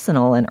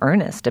personal and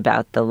earnest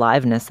about the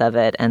liveness of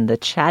it and the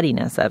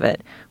chattiness of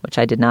it, which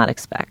I did not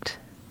expect.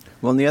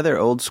 Well, and the other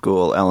old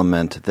school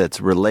element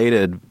that's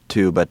related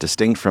to but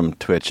distinct from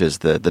Twitch is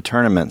the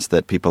tournaments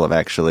that people have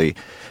actually,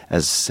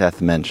 as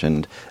Seth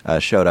mentioned,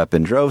 showed up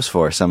in droves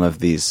for. Some of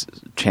these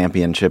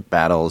championship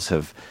battles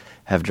have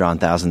drawn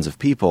thousands of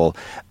people.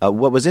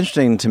 What was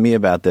interesting to me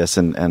about this,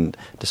 and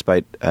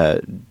despite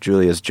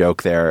Julia's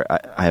joke there,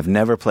 I have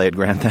never played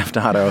Grand Theft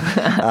Auto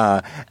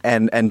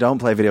and don't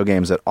play video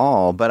games at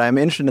all, but I'm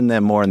interested in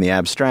them more in the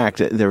abstract.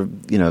 There,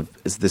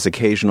 is this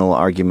occasional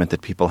argument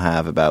that people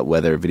have about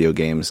whether video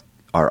games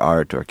are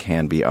art or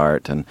can be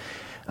art, and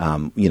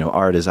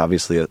art is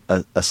obviously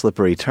a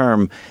slippery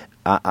term.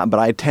 But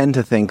I tend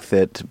to think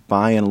that,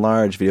 by and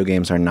large, video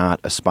games are not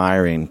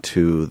aspiring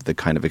to the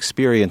kind of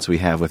experience we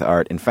have with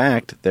art. In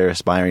fact, they're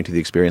aspiring to the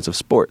experience of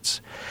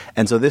sports.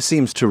 And so this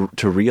seems to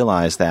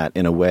realize that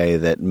in a way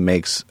that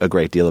makes a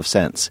great deal of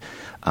sense.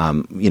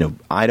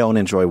 I don't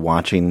enjoy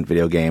watching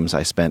video games.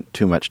 I spent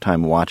too much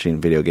time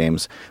watching video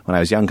games when I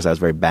was young because I was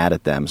very bad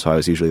at them. So I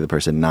was usually the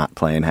person not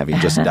playing, having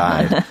just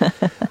died.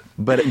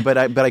 But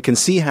I can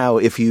see how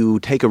if you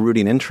take a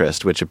rooting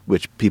interest, which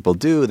people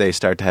do, they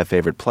start to have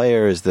favorite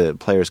players. The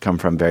players come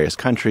from various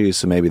countries,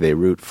 so maybe they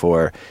root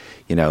for,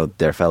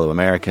 their fellow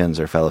Americans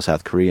or fellow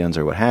South Koreans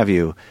or what have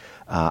you.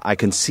 I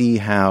can see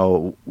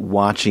how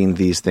watching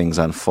these things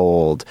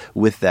unfold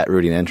with that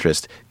rooting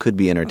interest could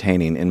be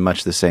entertaining in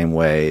much the same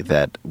way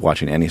that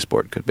watching any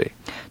sport could be.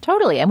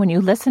 Totally. And when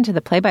you listen to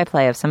the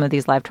play-by-play of some of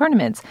these live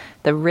tournaments,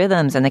 the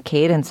rhythms and the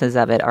cadences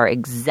of it are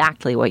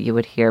exactly what you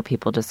would hear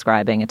people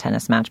describing a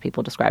tennis match,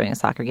 people describing a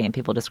soccer game,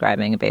 people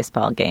describing a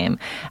baseball game.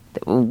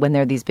 When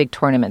they're these big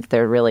tournaments,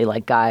 they're really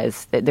like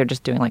guys, they're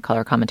just doing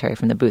color commentary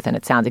from the booth, and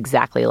it sounds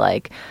exactly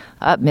like,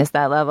 missed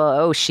that level,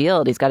 oh,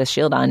 shield, he's got his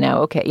shield on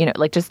now, okay,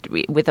 just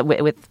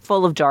with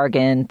full of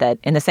jargon that,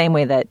 in the same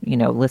way that,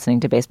 listening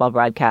to baseball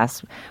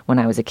broadcasts when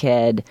I was a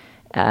kid,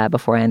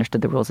 before I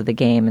understood the rules of the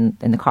game, and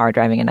in the car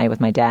driving at night with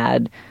my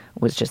dad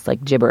was just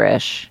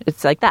gibberish.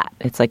 It's like that.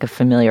 It's like a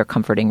familiar,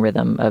 comforting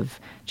rhythm of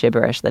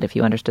gibberish that, if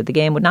you understood the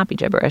game, would not be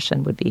gibberish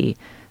and would be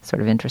sort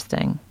of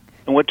interesting.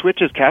 And what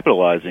Twitch is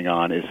capitalizing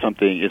on is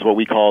what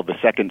we call the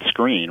second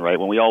screen, right?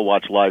 When we all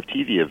watch live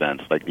TV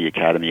events like the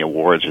Academy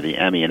Awards or the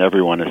Emmy, and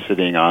everyone is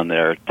sitting on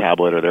their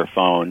tablet or their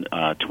phone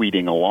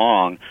tweeting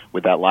along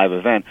with that live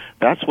event,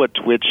 that's what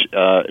Twitch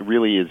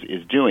really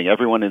is doing.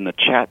 Everyone in the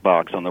chat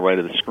box on the right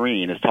of the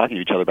screen is talking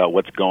to each other about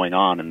what's going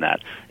on in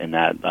that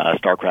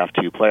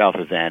StarCraft II playoff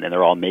event, and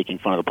they're all making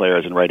fun of the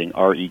players and writing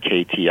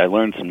REKT. I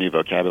learned some new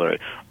vocabulary.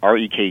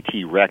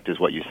 REKT, wrecked, is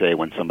what you say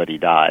when somebody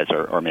dies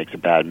or makes a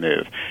bad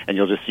move. And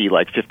you'll just see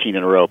 15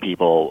 in a row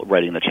people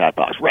writing in the chat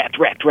box, wrecked.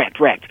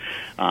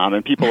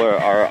 And people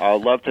are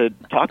love to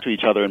talk to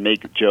each other and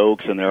make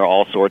jokes, and there are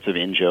all sorts of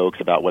in-jokes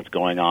about what's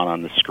going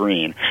on the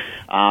screen.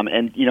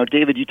 And,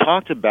 David, you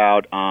talked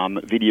about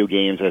video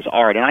games as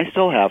art, and I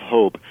still have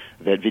hope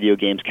that video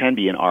games can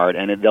be an art,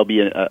 and they'll be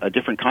a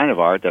different kind of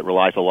art that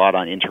relies a lot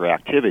on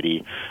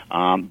interactivity.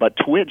 But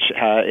Twitch,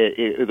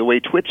 the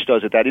way Twitch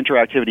does it, that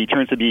interactivity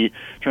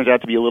turns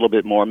out to be a little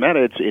bit more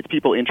meta. It's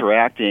people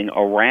interacting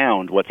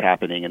around what's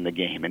happening in the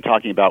game and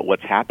talking about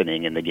what's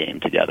happening in the game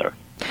together.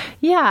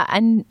 Yeah,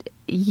 and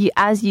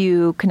as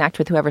you connect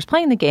with whoever's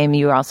playing the game,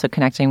 you're also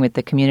connecting with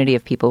the community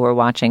of people who are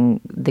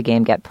watching the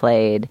game get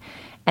played.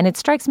 And it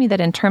strikes me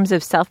that in terms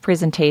of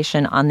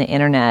self-presentation on the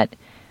internet,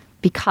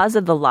 because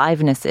of the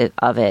liveness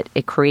of it,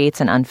 it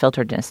creates an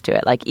unfilteredness to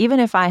it. Like, even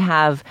if I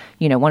have,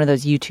 one of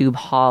those YouTube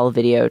haul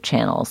video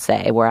channels,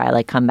 say, where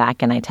I come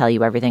back and I tell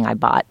you everything I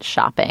bought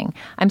shopping,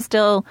 I'm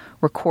still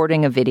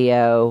recording a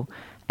video.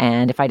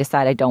 And if I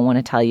decide I don't want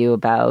to tell you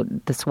about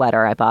the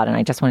sweater I bought and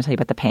I just want to tell you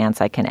about the pants,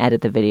 I can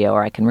edit the video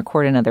or I can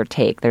record another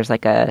take. There's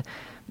a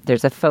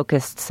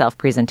focused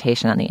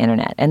self-presentation on the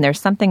internet. And there's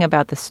something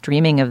about the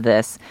streaming of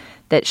this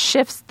that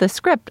shifts the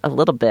script a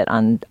little bit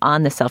on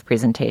the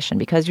self-presentation.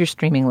 Because you're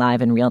streaming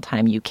live in real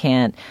time, you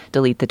can't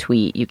delete the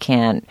tweet. You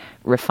can't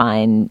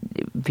refine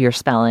your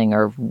spelling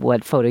or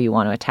what photo you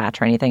want to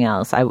attach or anything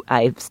else.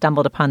 I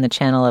stumbled upon the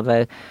channel of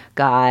an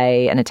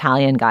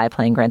Italian guy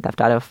playing Grand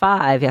Theft Auto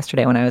 5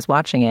 yesterday when I was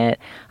watching it.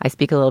 I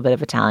speak a little bit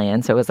of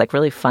Italian, so it was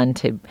really fun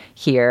to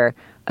hear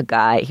a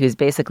guy who was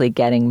basically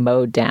getting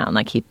mowed down.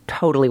 He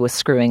totally was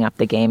screwing up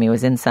the game. He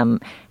was in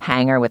some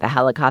hangar with a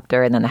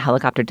helicopter, and then the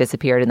helicopter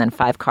disappeared, and then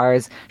 5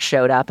 cars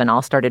showed up and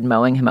all started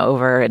mowing him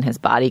over, and his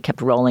body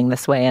kept rolling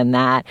this way and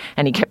that,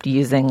 and he kept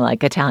using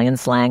Italian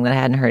slang that I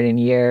hadn't heard in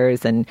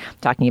years and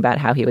talking about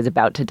how he was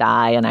about to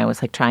die, and I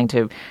was trying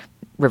to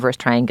reverse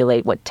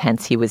triangulate what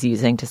tense he was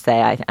using to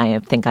say, I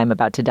think I'm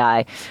about to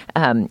die,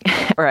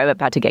 or I'm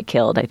about to get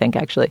killed, I think,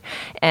 actually.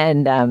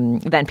 And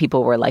then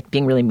people were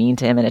being really mean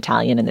to him in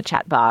Italian in the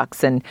chat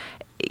box. And,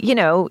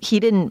 he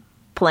didn't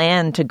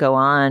plan to go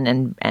on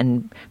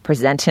and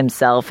present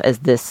himself as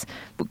this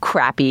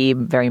crappy,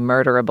 very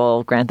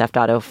murderable Grand Theft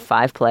Auto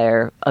 5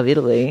 player of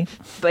Italy,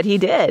 but he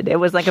did. It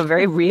was a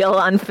very real,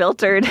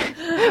 unfiltered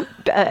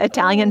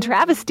Italian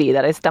travesty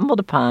that I stumbled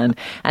upon,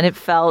 and it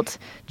felt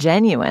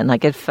genuine,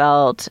 it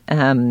felt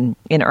in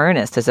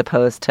earnest, as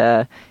opposed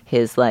to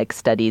his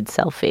studied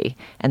selfie.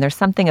 And there's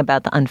something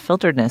about the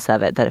unfilteredness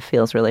of it that it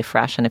feels really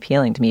fresh and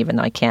appealing to me, even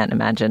though I can't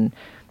imagine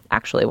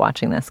actually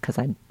watching this because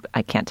I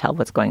can't tell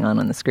what's going on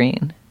the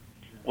screen.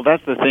 Well,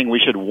 that's the thing. We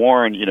should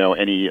warn,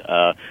 any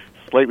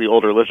slightly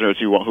older listeners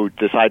who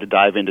decide to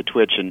dive into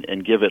Twitch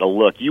and give it a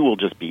look. You will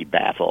just be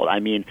baffled. I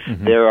mean,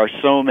 there are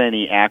so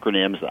many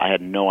acronyms that I had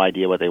no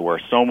idea what they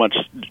were. So much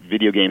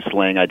video game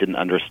slang I didn't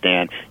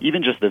understand.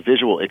 Even just the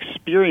visual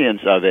experience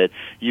of it.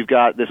 You've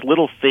got this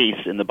little face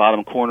in the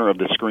bottom corner of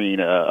the screen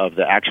of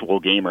the actual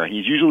gamer.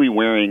 He's usually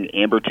wearing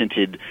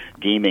amber-tinted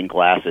gaming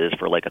glasses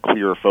for a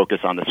clearer focus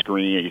on the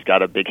screen. He's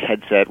got a big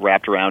headset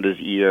wrapped around his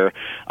ear,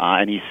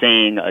 and he's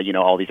saying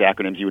all these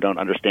acronyms you don't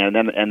understand.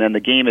 And then the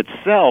game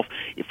itself,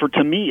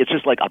 to me, it's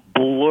just a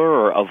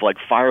blur of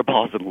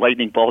fireballs and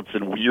lightning bolts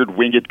and weird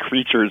winged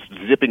creatures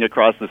zipping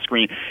across the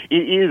screen. It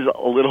is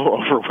a little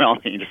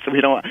overwhelming. So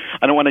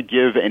I don't want to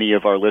give any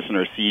of our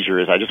listeners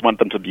seizures. I just want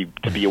them to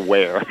be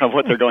aware of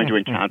what they're going to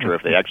encounter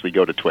if they actually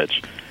go to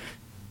Twitch.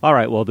 All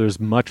right, well, there's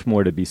much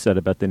more to be said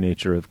about the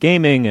nature of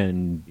gaming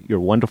and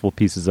your wonderful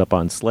pieces up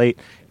on Slate.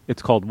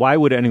 It's called Why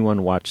Would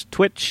Anyone Watch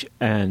Twitch?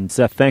 And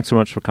Seth, thanks so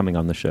much for coming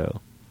on the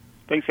show.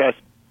 Thanks, guys.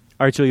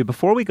 All right, Julia,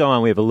 before we go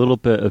on, we have a little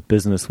bit of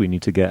business we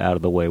need to get out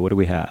of the way. What do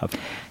we have?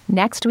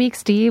 Next week,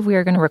 Steve, we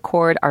are going to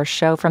record our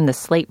show from the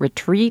Slate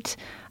Retreat.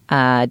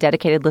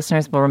 Dedicated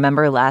listeners will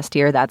remember last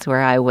year, that's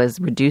where I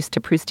was reduced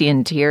to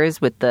Proustian tears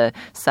with the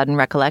sudden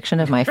recollection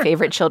of my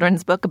favorite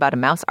children's book about a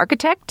mouse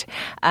architect.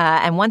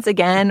 And once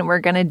again, we're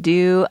going to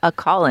do a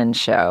call-in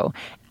show.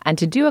 And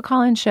to do a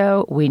call-in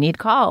show, we need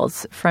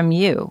calls from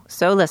you.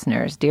 So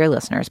listeners, dear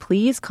listeners,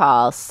 please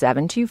call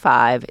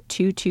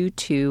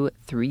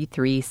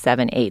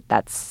 725-222-3378.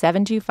 That's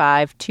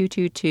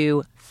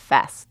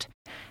 725-222-FEST.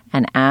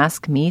 And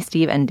ask me,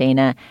 Steve, and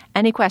Dana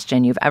any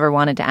question you've ever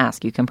wanted to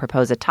ask. You can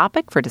propose a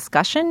topic for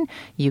discussion.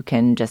 You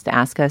can just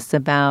ask us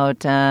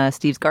about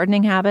Steve's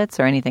gardening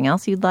habits or anything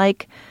else you'd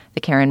like. The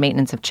care and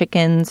maintenance of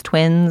chickens,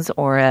 twins,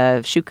 or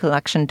a shoe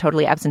collection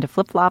totally absent of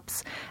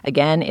flip-flops.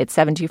 Again, it's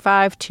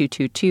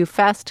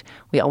 725-222-FEST.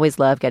 We always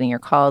love getting your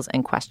calls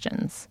and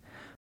questions.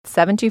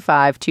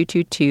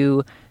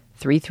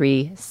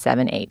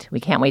 725-222-3378. We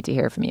can't wait to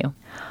hear from you.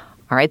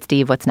 All right,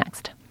 Steve, what's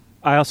next?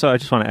 I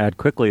just want to add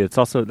quickly,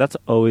 that's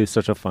always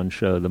such a fun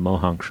show, the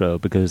Mohonk Show,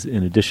 because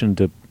in addition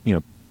to,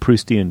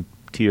 Proustian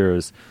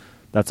tears,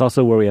 that's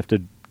also where we have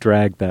to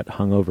drag that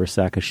hungover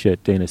sack of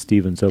shit Dana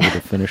Stevens over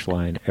the finish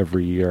line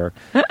every year.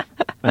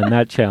 And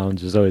that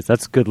challenge is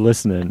that's good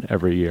listening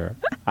every year.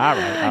 All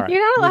right.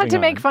 You're not allowed to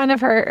make fun of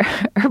her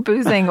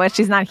boozing when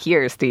she's not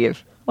here,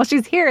 Steve. Well,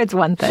 she's here, it's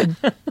one thing.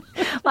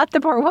 Let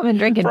the poor woman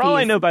drink in peace. For all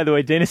I know, by the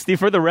way, Dana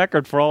Stevens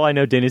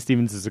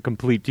is a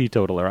complete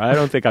teetotaler. I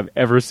don't think I've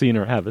ever seen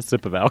her have a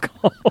sip of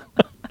alcohol. All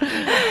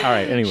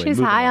right, anyway. She's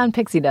high on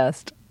pixie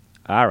dust.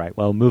 All right,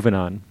 well, moving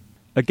on.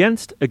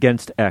 Against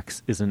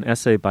X is an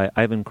essay by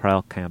Ivan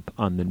Krailkamp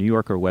on the New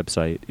Yorker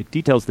website. It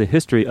details the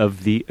history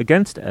of the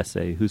Against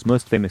essay, whose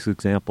most famous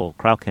example,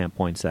 Krailkamp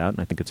points out, and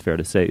I think it's fair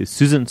to say, is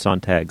Susan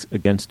Sontag's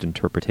Against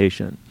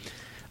Interpretation.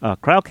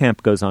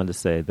 Krailkamp goes on to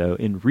say, though,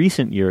 in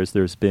recent years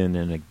there's been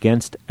an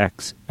Against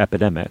X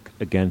epidemic,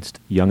 against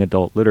young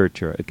adult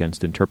literature,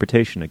 against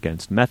interpretation,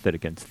 against method,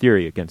 against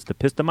theory, against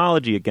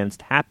epistemology,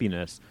 against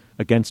happiness,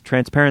 against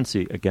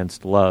transparency,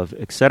 against love,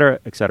 etc.,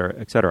 etc.,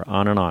 etc.,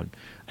 on and on.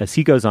 As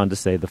he goes on to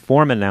say, the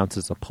form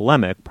announces a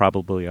polemic,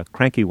 probably a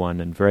cranky one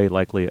and very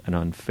likely an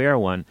unfair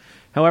one.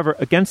 However,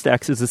 Against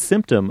X is a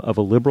symptom of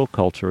a liberal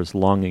culture's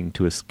longing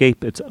to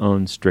escape its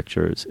own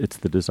strictures. It's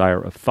the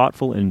desire of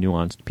thoughtful and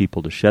nuanced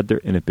people to shed their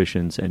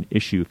inhibitions and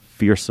issue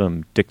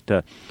fearsome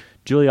dicta.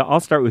 Julia, I'll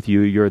start with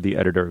you. You're the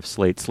editor of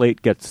Slate.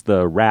 Slate gets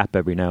the rap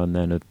every now and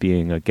then of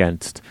being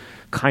against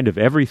kind of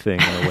everything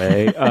in a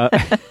way.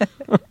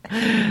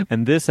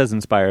 And this has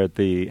inspired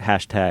the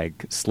hashtag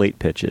Slate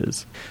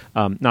Pitches.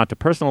 Not to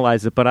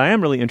personalize it, but I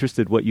am really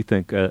interested what you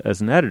think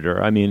as an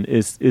editor. I mean,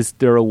 is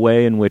there a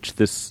way in which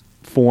this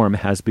form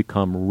has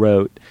become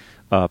rote,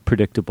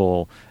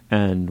 predictable,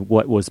 and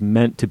what was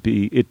meant to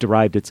be, it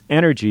derived its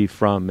energy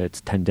from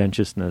its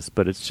tendentiousness,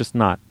 but it's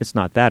not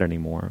that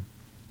anymore?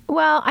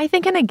 Well, I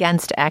think an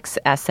Against X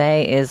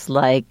essay is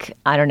like,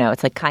 I don't know,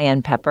 it's like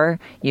cayenne pepper.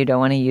 You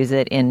don't want to use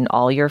it in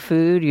all your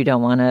food. You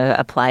don't want to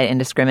apply it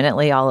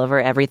indiscriminately all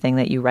over everything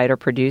that you write or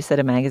produce at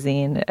a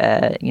magazine.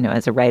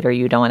 As a writer,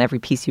 you don't want every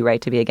piece you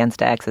write to be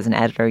against X. As an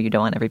editor, you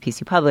don't want every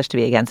piece you publish to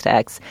be against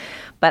X.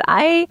 But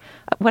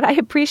what I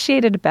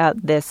appreciated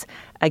about this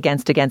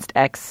Against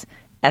X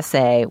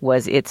essay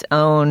was its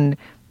own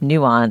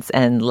nuance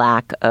and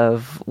lack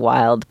of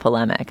wild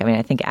polemic. I mean,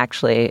 I think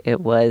actually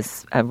it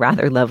was a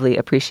rather lovely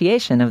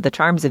appreciation of the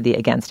charms of the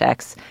Against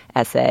X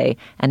essay,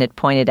 and it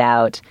pointed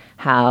out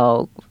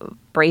how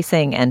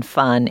bracing and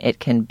fun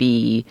it can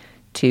be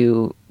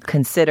to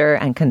consider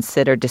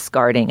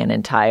discarding an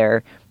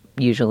entire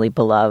usually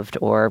beloved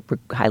or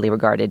highly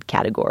regarded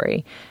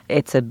category.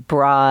 It's a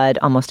broad,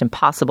 almost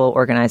impossible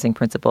organizing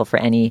principle for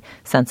any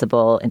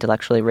sensible,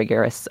 intellectually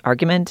rigorous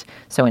argument.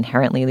 So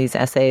inherently these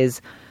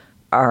essays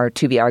are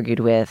to be argued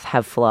with,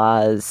 have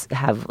flaws,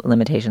 have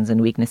limitations and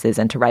weaknesses.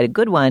 And to write a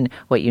good one,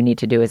 what you need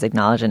to do is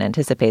acknowledge and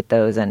anticipate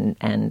those and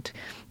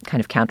kind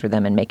of counter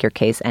them and make your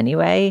case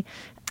anyway.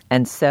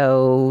 And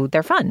so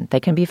they're fun. They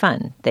can be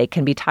fun. They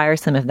can be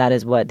tiresome if that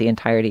is what the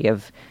entirety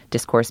of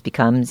discourse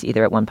becomes,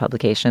 either at one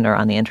publication or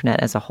on the internet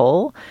as a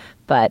whole.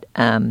 But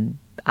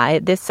I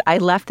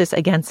left this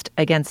Against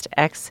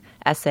X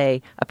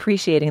essay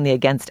appreciating the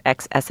Against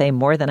X essay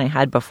more than I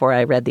had before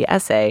I read the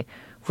essay,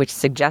 which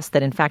suggests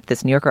that, in fact,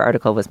 this New Yorker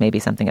article was maybe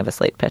something of a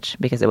Slate pitch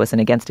because it was an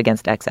Against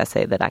X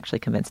essay that actually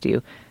convinced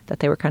you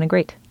that they were kind of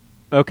great.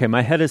 Okay,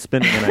 my head is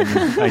spinning,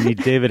 and I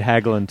need David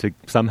Hagelin to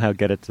somehow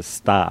get it to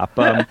stop.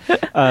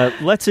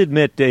 Let's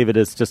admit, David,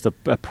 it's just a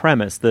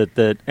premise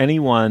that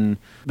anyone,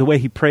 the way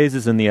he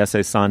praises in the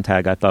essay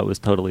Sontag, I thought was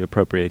totally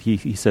appropriate.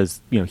 He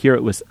says, here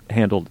it was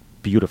handled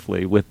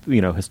beautifully with,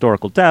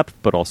 historical depth,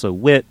 but also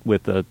wit,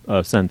 with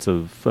a sense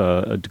of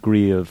a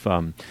degree of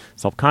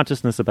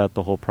self-consciousness about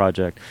the whole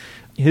project.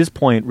 His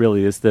point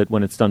really is that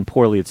when it's done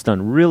poorly, it's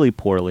done really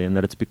poorly, and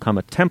that it's become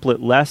a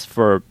template less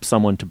for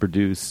someone to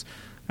produce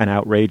an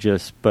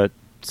outrageous but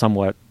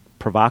somewhat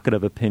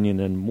provocative opinion,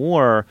 and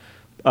more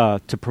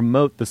to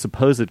promote the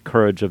supposed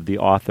courage of the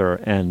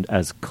author and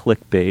as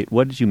clickbait.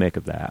 What did you make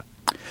of that?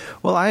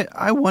 Well,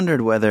 I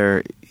wondered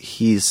whether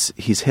he's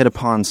hit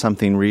upon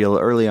something real.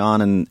 Early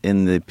on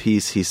in the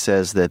piece, he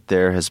says that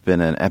there has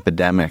been an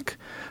epidemic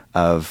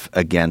of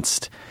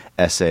against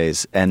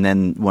essays, and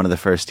then one of the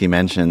first he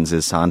mentions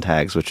is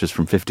Sontag's, which is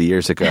from 50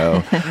 years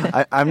ago.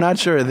 I'm not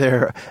sure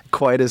they're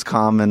quite as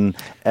common.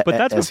 But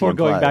that's before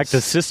going back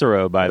to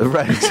Cicero, by the way.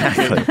 Right,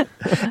 exactly.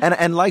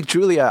 and like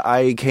Julia,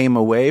 I came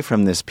away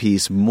from this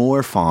piece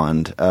more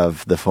fond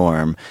of the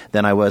form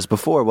than I was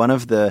before. One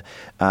of the,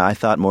 I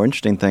thought, more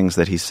interesting things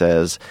that he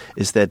says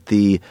is that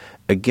the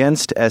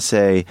Against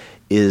essay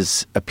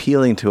is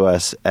appealing to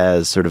us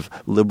as sort of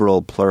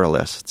liberal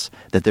pluralists,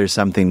 that there's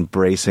something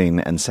bracing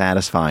and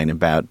satisfying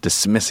about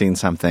dismissing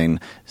something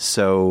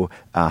so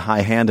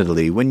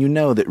high-handedly when you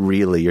know that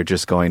really you're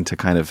just going to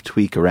kind of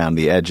tweak around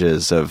the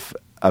edges of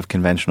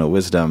conventional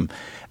wisdom.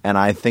 And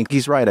I think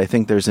he's right. I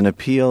think there's an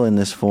appeal in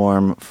this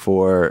form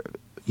for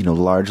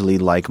largely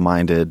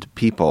like-minded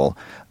people.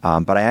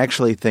 But I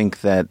actually think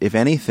that, if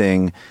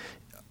anything,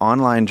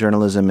 online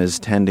journalism is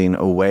tending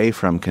away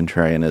from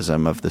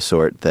contrarianism of the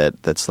sort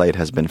that Slate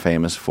has been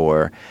famous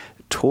for,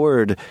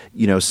 toward,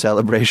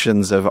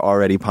 celebrations of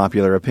already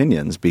popular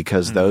opinions,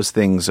 because those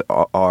things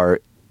are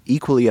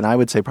equally, and I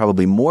would say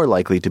probably more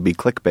likely to be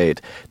clickbait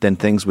than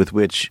things with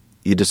which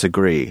you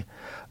disagree.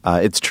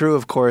 It's true,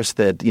 of course,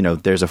 that,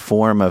 there's a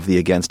form of the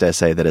Against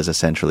essay that is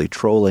essentially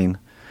trolling,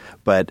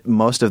 but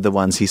most of the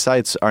ones he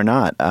cites are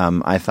not.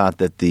 I thought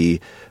that the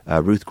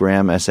Ruth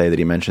Graham essay that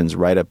he mentions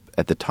right up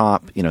at the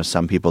top,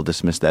 some people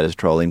dismiss that as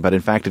trolling, but in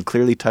fact it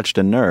clearly touched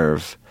a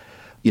nerve.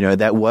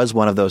 That was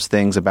one of those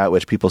things about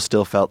which people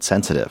still felt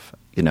sensitive,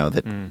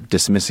 that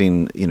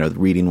dismissing,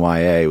 reading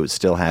YA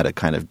still had a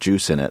kind of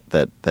juice in it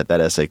that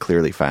essay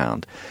clearly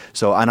found.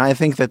 So, and I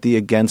think that the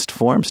Against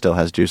form still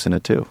has juice in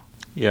it too.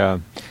 Yeah.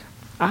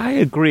 I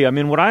agree. I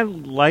mean, what I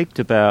liked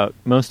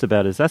most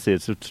about his essay,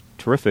 it's a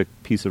terrific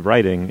piece of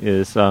writing,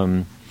 is,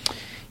 an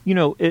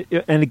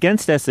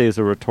Against essay is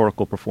a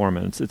rhetorical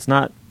performance. It's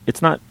not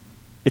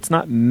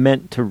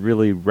meant to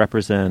really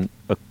represent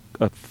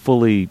a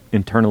fully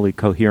internally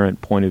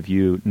coherent point of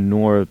view,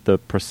 nor the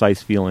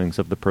precise feelings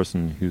of the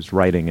person who's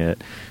writing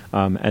it.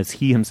 As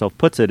he himself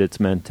puts it, it's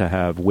meant to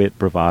have wit,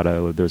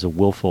 bravado. There's a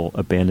willful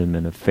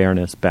abandonment of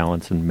fairness,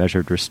 balance, and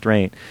measured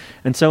restraint.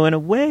 And so in a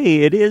way,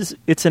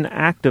 it's an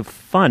act of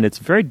fun. It's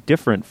very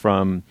different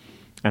from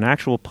an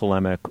actual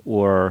polemic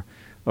or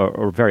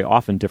very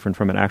often different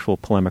from an actual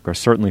polemic, or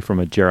certainly from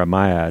a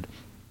Jeremiad.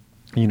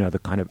 The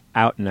kind of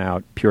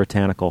out-and-out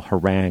puritanical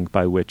harangue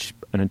by which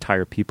an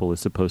entire people is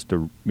supposed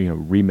to,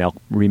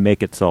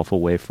 remake itself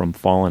away from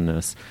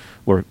fallenness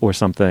or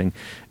something.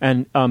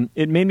 And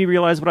it made me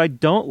realize what I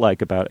don't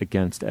like about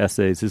Against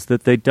essays is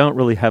that they don't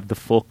really have the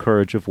full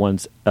courage of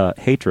one's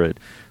hatred,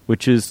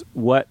 which is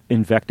what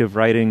invective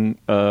writing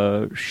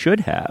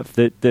should have.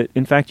 That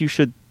in fact, you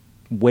should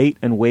wait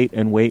and wait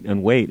and wait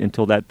and wait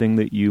until that thing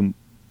that you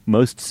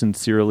most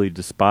sincerely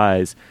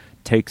despise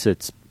takes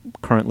its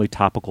currently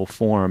topical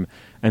form,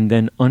 and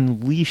then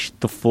unleash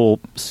the full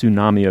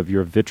tsunami of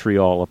your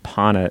vitriol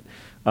upon it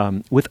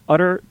with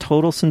utter,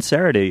 total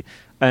sincerity.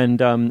 And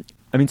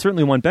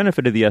certainly one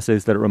benefit of the essay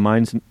is that it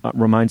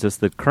reminds us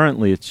that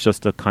currently it's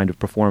just a kind of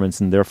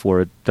performance, and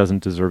therefore it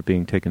doesn't deserve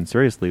being taken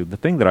seriously. The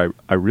thing that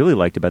I really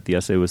liked about the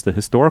essay was the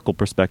historical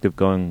perspective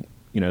going,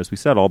 as we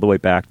said, all the way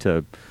back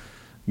to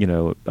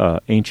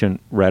ancient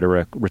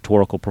rhetoric,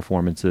 rhetorical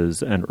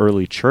performances, and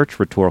early church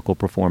rhetorical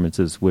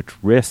performances, which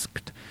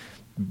risked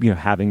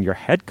having your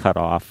head cut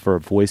off for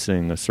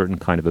voicing a certain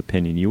kind of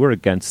opinion. You were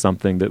against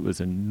something that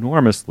was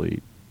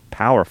enormously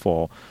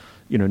powerful,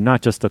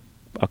 not just a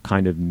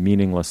kind of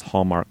meaningless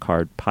Hallmark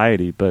card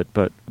piety, but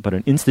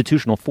an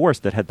institutional force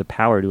that had the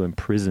power to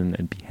imprison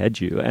and behead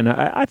you. And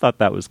I thought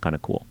that was kind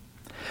of cool.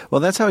 Well,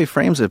 that's how he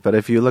frames it, but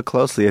if you look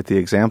closely at the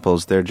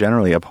examples, they're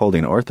generally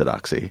upholding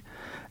orthodoxy.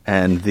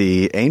 And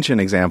the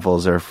ancient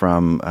examples are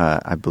from,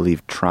 I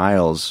believe,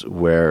 trials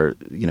where,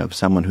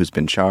 someone who's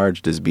been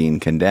charged is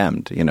being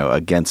condemned,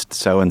 against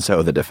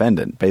so-and-so, the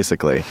defendant,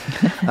 basically.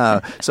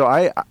 So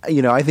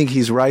I think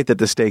he's right that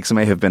the stakes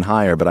may have been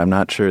higher, but I'm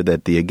not sure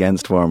that the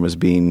against form was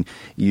being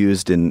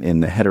used in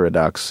the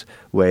heterodox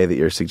way that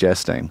you're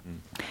suggesting.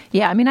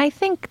 Yeah, I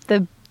think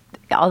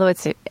although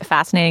it's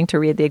fascinating to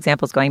read the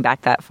examples going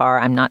back that far,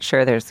 I'm not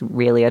sure there's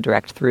really a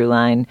direct through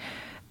line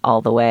all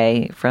the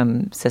way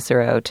from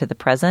Cicero to the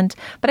present.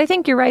 But I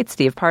think you're right,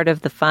 Steve. Part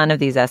of the fun of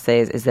these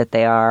essays is that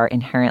they are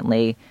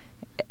inherently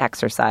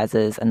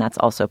exercises, and that's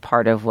also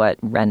part of what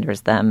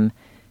renders them,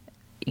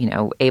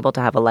 able to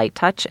have a light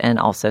touch and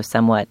also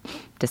somewhat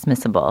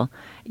dismissible.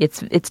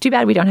 It's too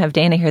bad we don't have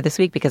Dana here this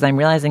week, because I'm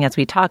realizing as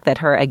we talk that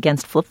her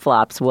Against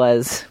Flip-Flops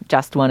was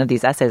just one of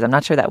these essays. I'm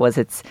not sure that was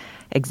its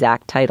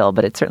exact title,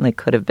 but it certainly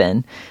could have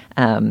been.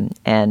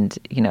 And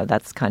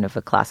that's kind of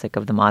a classic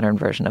of the modern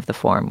version of the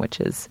form, which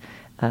is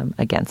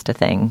against a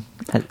thing,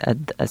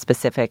 a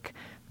specific,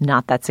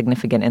 not that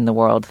significant in the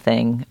world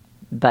thing,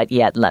 but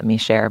yet let me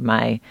share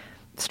my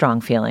strong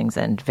feelings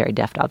and very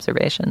deft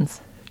observations.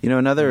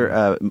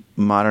 Another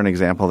modern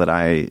example that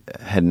I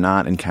had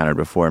not encountered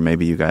before,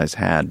 maybe you guys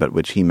had, but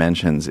which he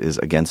mentions is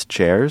Against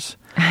Chairs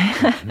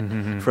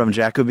from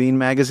Jacobin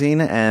magazine.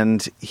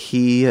 And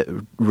he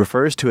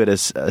refers to it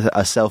as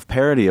a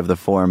self-parody of the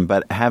form,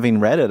 but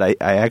having read it,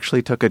 I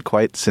actually took it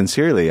quite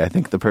sincerely. I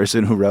think the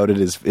person who wrote it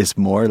is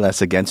more or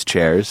less against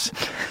chairs.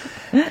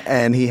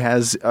 And he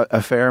has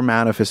a fair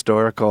amount of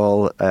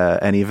historical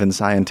and even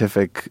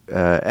scientific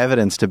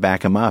evidence to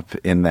back him up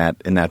in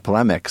that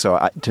polemic.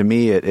 So to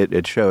me,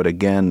 it showed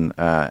again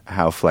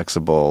how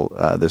flexible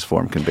this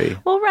form can be.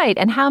 Well, right.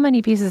 And how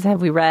many pieces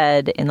have we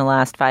read in the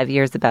last 5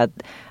 years about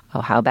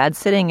how bad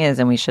sitting is,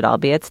 and we should all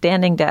be at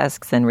standing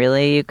desks, and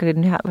really you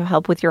could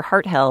help with your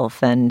heart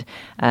health. And,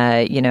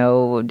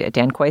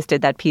 Dan Kois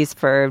did that piece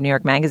for New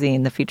York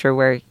Magazine, The Future,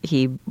 where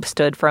he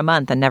stood for a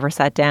month and never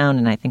sat down.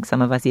 And I think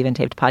some of us even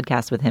taped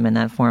podcasts with him in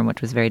that form,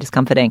 which was very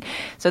discomforting.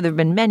 So there have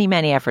been many,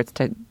 many efforts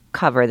to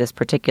cover this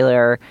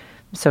particular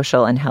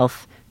social and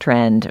health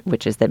trend,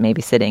 which is that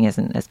maybe sitting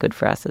isn't as good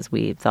for us as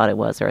we thought it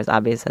was, or as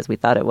obvious as we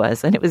thought it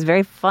was. And it was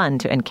very fun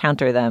to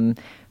encounter them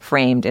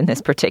framed in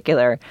this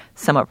particular,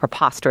 somewhat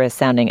preposterous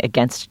sounding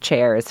Against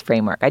Chairs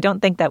framework. I don't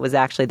think that was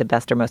actually the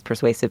best or most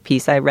persuasive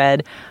piece I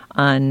read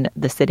on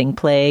the sitting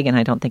plague, and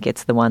I don't think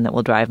it's the one that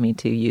will drive me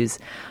to use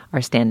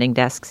our standing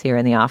desks here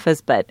in the office,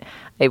 but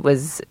it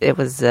was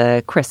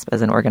crisp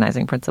as an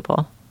organizing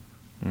principle.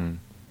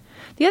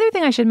 The other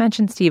thing I should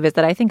mention, Steve, is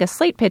that I think a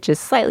slate pitch is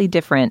slightly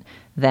different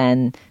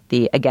than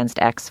the Against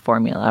X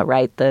formula,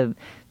 right?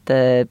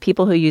 The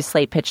people who use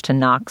slate pitch to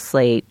knock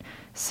slate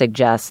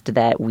suggest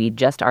that we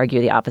just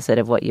argue the opposite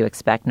of what you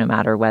expect, no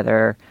matter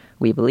whether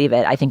we believe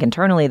it. I think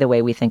internally the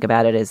way we think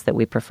about it is that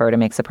we prefer to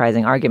make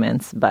surprising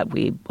arguments, but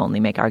we only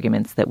make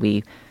arguments that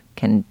we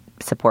can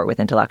support with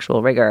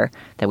intellectual rigor,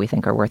 that we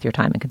think are worth your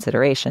time and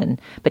consideration.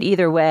 But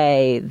either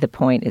way, the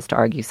point is to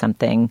argue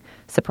something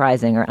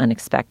surprising or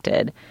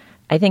unexpected.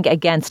 I think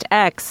Against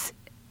X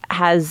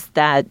has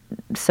that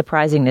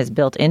surprisingness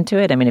built into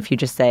it. I mean, if you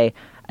just say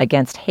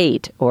against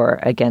hate or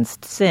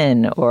against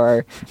sin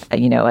or,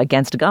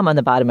 against gum on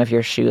the bottom of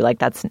your shoe.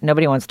 Like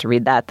nobody wants to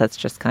read that. That's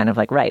just kind of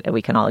like, right,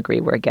 we can all agree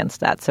we're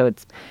against that. So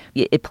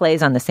it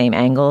plays on the same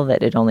angle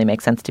that it only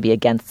makes sense to be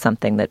against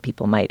something that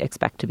people might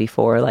expect to be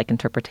for, like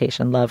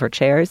interpretation, love, or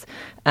chairs.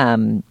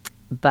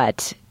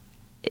 But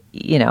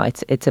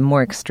it's a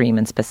more extreme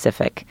and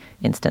specific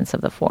instance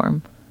of the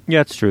form.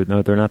 Yeah, it's true.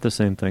 No, they're not the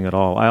same thing at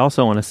all. I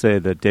also want to say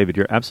that, David,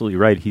 you're absolutely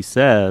right. He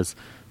says,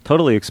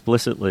 totally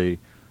explicitly,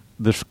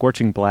 the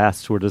scorching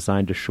blasts were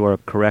designed to shore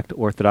up correct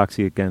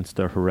orthodoxy against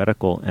a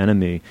heretical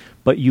enemy.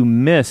 But you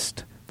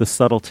missed the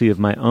subtlety of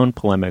my own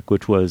polemic,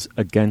 which was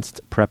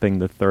against prepping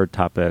the third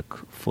topic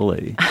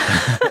fully.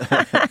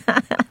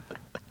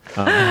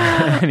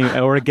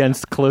 Or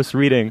against close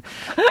reading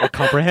or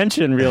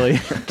comprehension, really.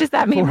 Does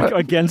that mean we're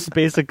against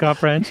basic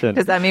comprehension?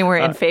 Does that mean we're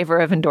in favor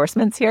of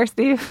endorsements here,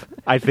 Steve?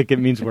 I think it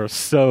means we're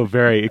so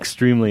very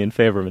extremely in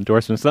favor of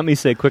endorsements. Let me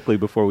say quickly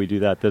before we do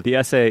that the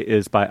essay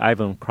is by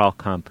Ivan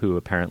Kralkamp, who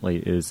apparently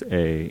is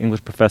an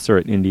English professor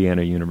at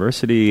Indiana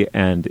University,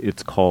 and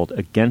it's called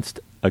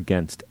Against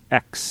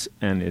X,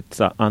 and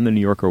it's on the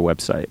New Yorker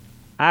website.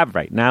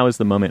 Right, now is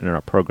the moment in our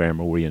program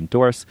where we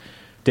endorse.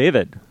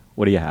 David,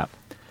 what do you have?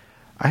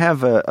 I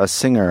have a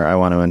singer I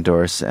want to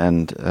endorse,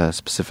 and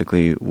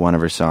specifically one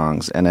of her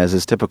songs. And as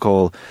is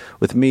typical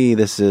with me,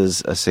 this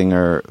is a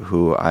singer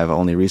who I've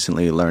only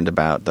recently learned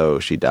about, though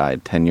she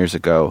died 10 years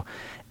ago.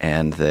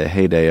 And the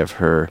heyday of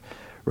her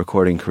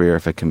recording career,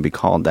 if it can be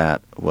called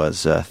that,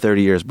 was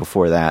 30 years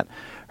before that.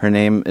 Her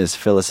name is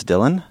Phyllis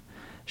Dillon.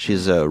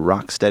 She's a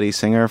rock-steady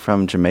singer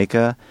from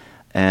Jamaica.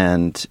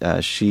 And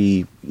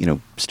she,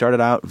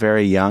 started out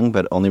very young,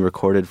 but only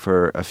recorded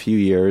for a few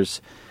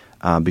years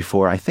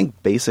before, I think,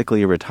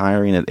 basically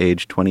retiring at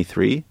age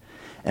 23,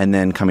 and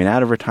then coming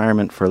out of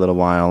retirement for a little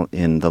while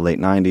in the late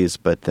 90s,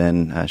 but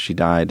then she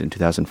died in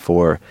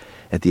 2004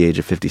 at the age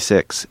of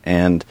 56.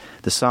 And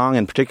the song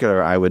in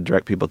particular I would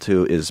direct people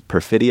to is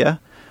Perfidia,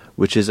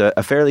 which is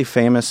a fairly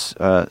famous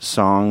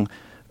song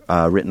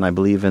written, I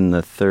believe, in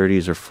the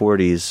 30s or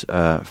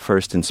 40s,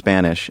 first in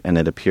Spanish, and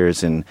it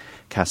appears in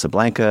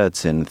Casablanca.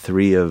 It's in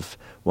 3 of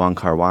Wong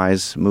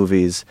Kar-wai's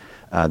movies.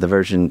 The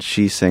version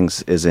she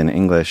sings is in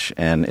English,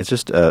 and it's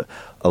just a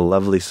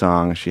lovely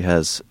song. She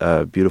has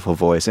a beautiful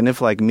voice. And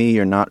if, like me,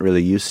 you're not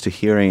really used to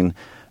hearing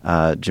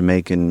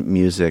Jamaican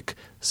music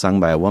sung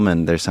by a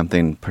woman, there's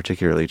something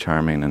particularly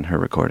charming in her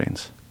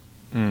recordings.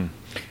 All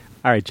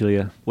right,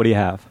 Julia, what do you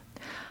have?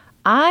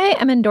 I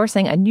am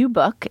endorsing a new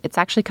book. It's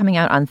actually coming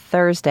out on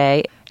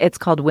Thursday. It's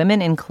called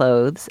Women in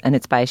Clothes, and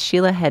it's by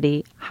Sheila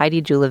Heti,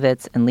 Heidi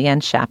Julavitz, and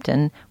Leanne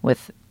Shapton,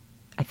 with,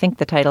 I think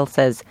the title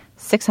says,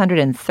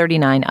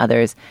 639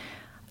 others.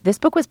 This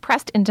book was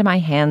pressed into my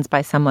hands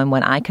by someone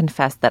when I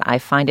confessed that I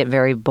find it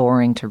very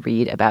boring to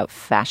read about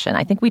fashion.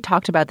 I think we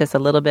talked about this a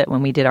little bit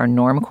when we did our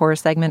Normcore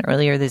segment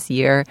earlier this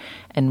year,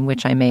 in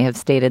which I may have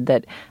stated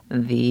that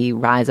the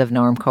rise of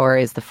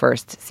Normcore is the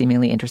first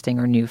seemingly interesting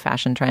or new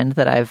fashion trend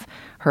that I've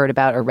heard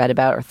about or read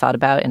about or thought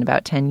about in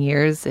about 10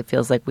 years. It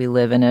feels like we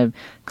live in a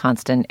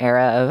constant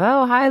era of,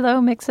 oh, high, low,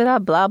 mix it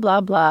up, blah,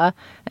 blah, blah,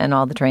 and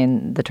all the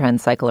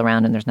trends cycle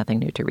around and there's nothing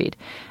new to read.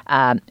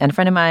 And a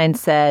friend of mine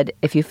said,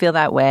 if you feel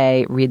that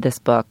way, read this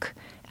book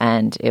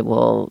and it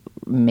will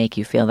make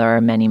you feel there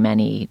are many,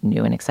 many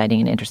new and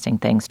exciting and interesting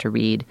things to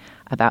read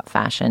about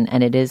fashion.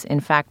 And it is, in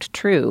fact,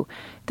 true.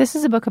 This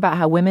is a book about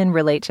how women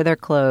relate to their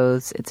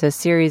clothes. It's a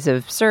series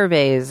of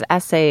surveys,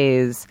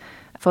 essays,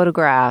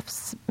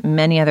 photographs,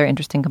 many other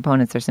interesting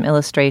components. There's some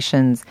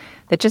illustrations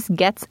that just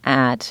gets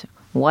at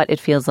what it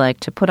feels like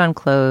to put on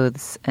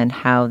clothes and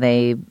how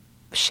they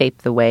shape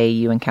the way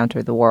you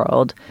encounter the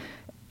world.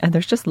 And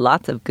there's just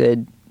lots of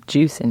good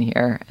juice in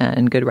here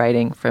and good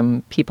writing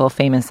from people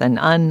famous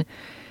and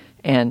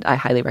and I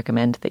highly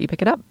recommend that you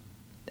pick it up.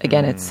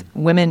 Again, it's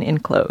Women in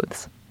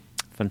Clothes.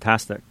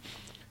 Fantastic.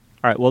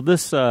 All right, well,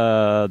 this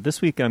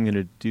week I'm going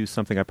to do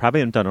something I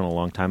probably haven't done in a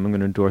long time. I'm going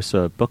to endorse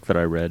a book that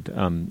I read.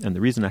 And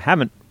the reason I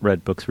haven't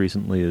read books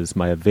recently is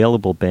my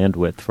available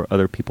bandwidth for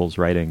other people's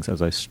writings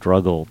as I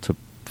struggle to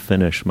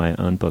finish my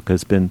own book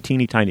has been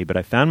teeny tiny. But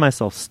I found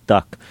myself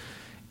stuck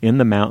in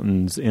the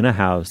mountains in a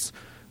house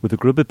with a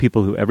group of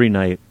people who every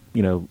night,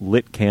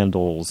 lit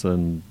candles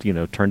and,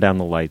 turned down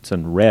the lights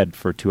and read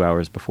for 2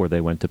 hours before they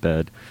went to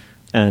bed.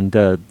 And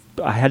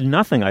I had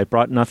nothing. I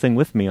brought nothing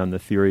with me on the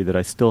theory that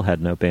I still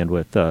had no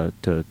bandwidth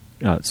to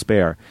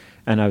spare.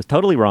 And I was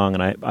totally wrong,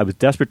 and I was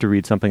desperate to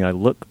read something. I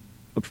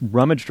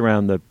rummaged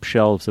around the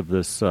shelves of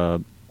this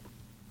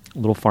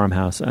little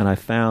farmhouse, and I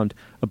found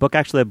a book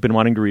actually I've been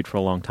wanting to read for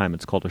a long time.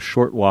 It's called A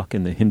Short Walk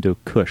in the Hindu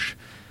Kush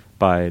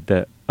by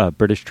the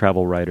British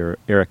travel writer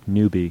Eric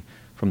Newby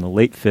from the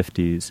late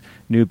 50s.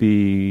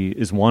 Newby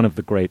is one of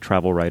the great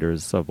travel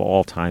writers of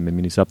all time. I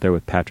mean, he's up there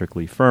with Patrick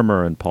Leigh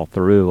Fermor and Paul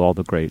Theroux, all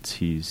the greats.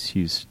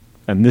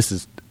 And this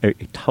is a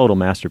total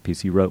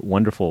masterpiece. He wrote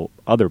wonderful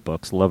other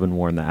books, Love and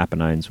War in the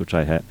Apennines, which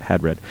I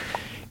had read.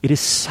 It is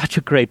such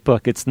a great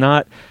book. It's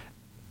hard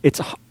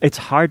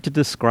to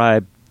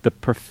describe the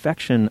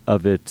perfection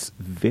of its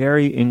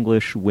very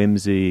English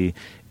whimsy,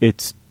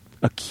 its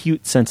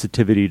acute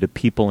sensitivity to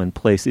people and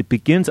place. It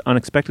begins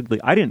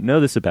unexpectedly. I didn't know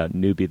this about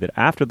Newby, that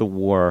after the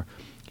war,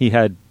 he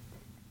had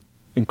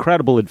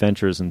incredible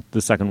adventures in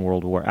the Second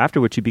World War,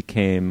 after which he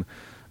became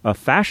a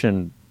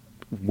fashion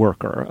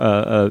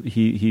worker.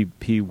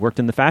 He worked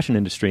in the fashion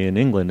industry in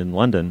England, in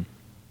London.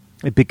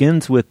 It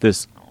begins with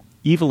this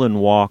Evil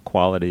and Waugh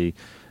quality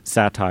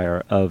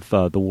satire of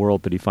the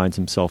world that he finds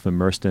himself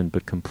immersed in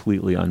but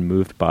completely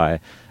unmoved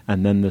by.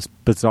 And then this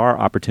bizarre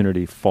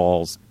opportunity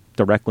falls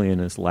directly in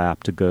his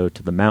lap to go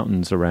to the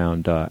mountains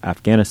around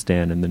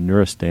Afghanistan and the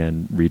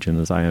Nuristan region,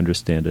 as I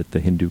understand it, the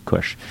Hindu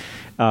Kush,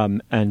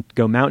 and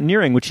go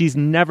mountaineering, which he's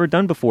never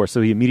done before. So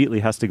he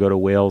immediately has to go to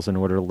Wales in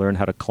order to learn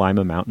how to climb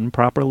a mountain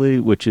properly,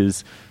 which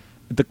is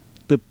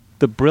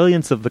the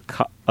brilliance of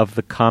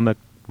the comic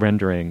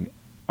rendering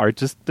are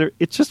just there.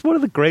 It's just one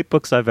of the great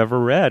books I've ever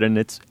read, and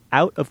it's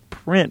out of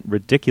print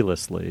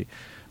ridiculously.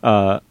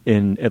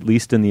 At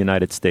least in the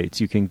United States,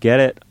 you can get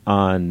it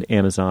on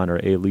Amazon or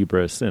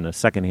A-Libris in a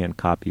secondhand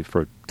copy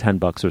for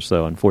 $10 or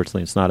so.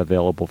 Unfortunately, it's not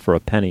available for a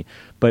penny.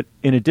 But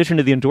in addition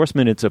to the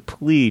endorsement, it's a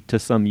plea to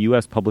some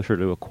U.S. publisher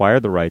to acquire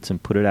the rights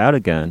and put it out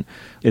again.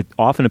 It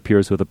often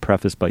appears with a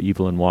preface by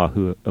Evelyn Waugh,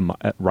 who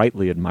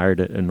rightly admired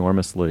it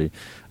enormously.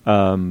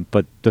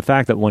 But the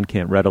fact that one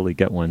can't readily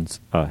get one's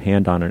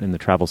hand on it in the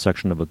travel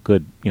section of a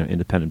good,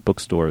 independent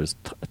bookstore is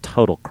a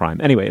total crime.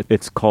 Anyway,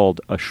 it's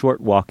called A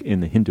Short Walk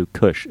in the Hindu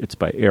Kush. It's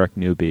by Eric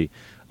Newby.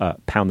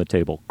 Pound the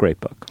table. Great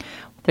book.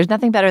 There's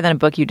nothing better than a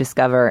book you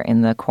discover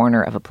in the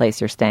corner of a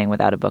place you're staying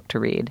without a book to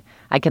read.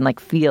 I can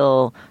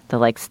feel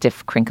the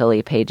stiff,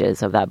 crinkly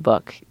pages of that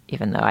book,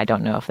 even though I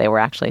don't know if they were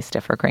actually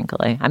stiff or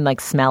crinkly. I'm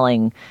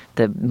smelling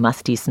the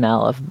musty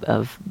smell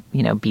of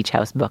beach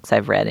house books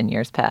I've read in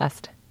years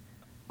past.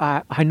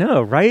 I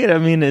know, right? I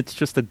mean, it's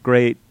just a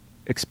great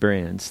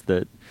experience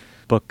that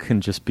book can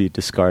just be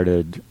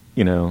discarded,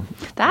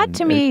 That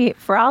to me,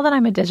 for all that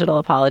I'm a digital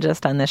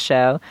apologist on this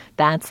show,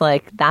 that's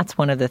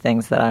one of the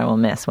things that I will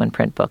miss when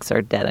print books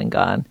are dead and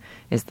gone,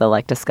 is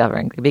the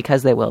discovering,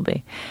 because they will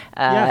be,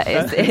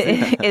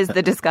 is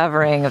the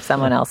discovering of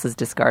someone else's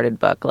discarded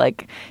book.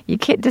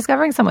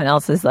 Discovering someone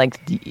else's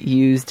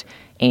used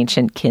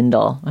ancient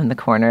Kindle in the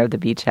corner of the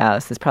beach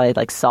house is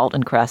probably salt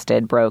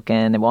encrusted,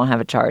 broken. It won't have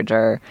a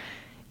charger.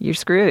 You're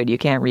screwed. You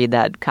can't read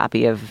that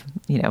copy of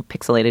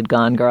pixelated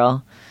Gone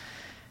Girl.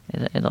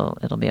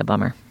 It'll be a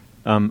bummer.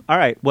 All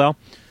right. Well,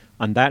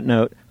 on that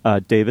note,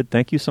 David,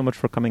 thank you so much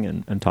for coming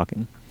in and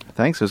talking.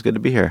 Thanks. It was good to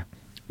be here.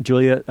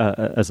 Julia,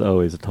 as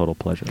always, a total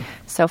pleasure.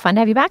 So fun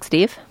to have you back,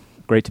 Steve.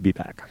 Great to be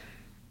back.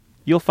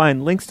 You'll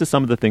find links to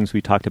some of the things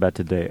we talked about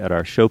today at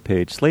our show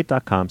page,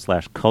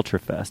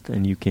 slate.com/culturefest,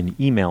 and you can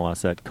email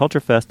us at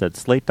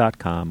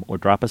culturefest@slate.com or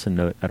drop us a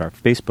note at our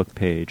Facebook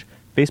page,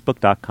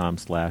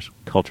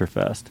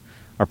 facebook.com/culturefest.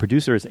 Our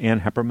producer is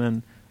Ann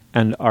Hepperman,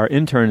 and our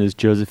intern is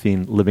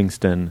Josephine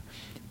Livingston.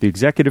 The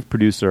executive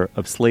producer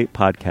of Slate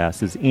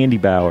Podcasts is Andy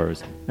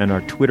Bowers, and our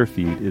Twitter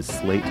feed is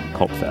Slate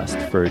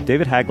Cultfest. For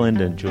David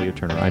Haglund and Julia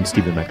Turner, I'm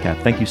Stephen Metcalf.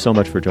 Thank you so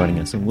much for joining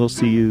us, and we'll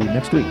see you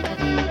next week.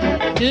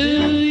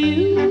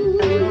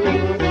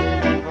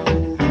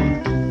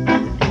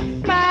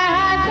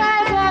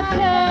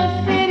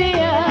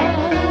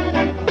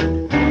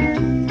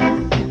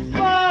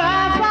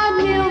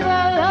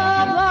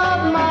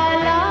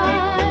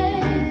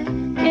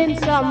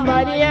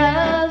 Somebody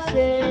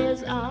else's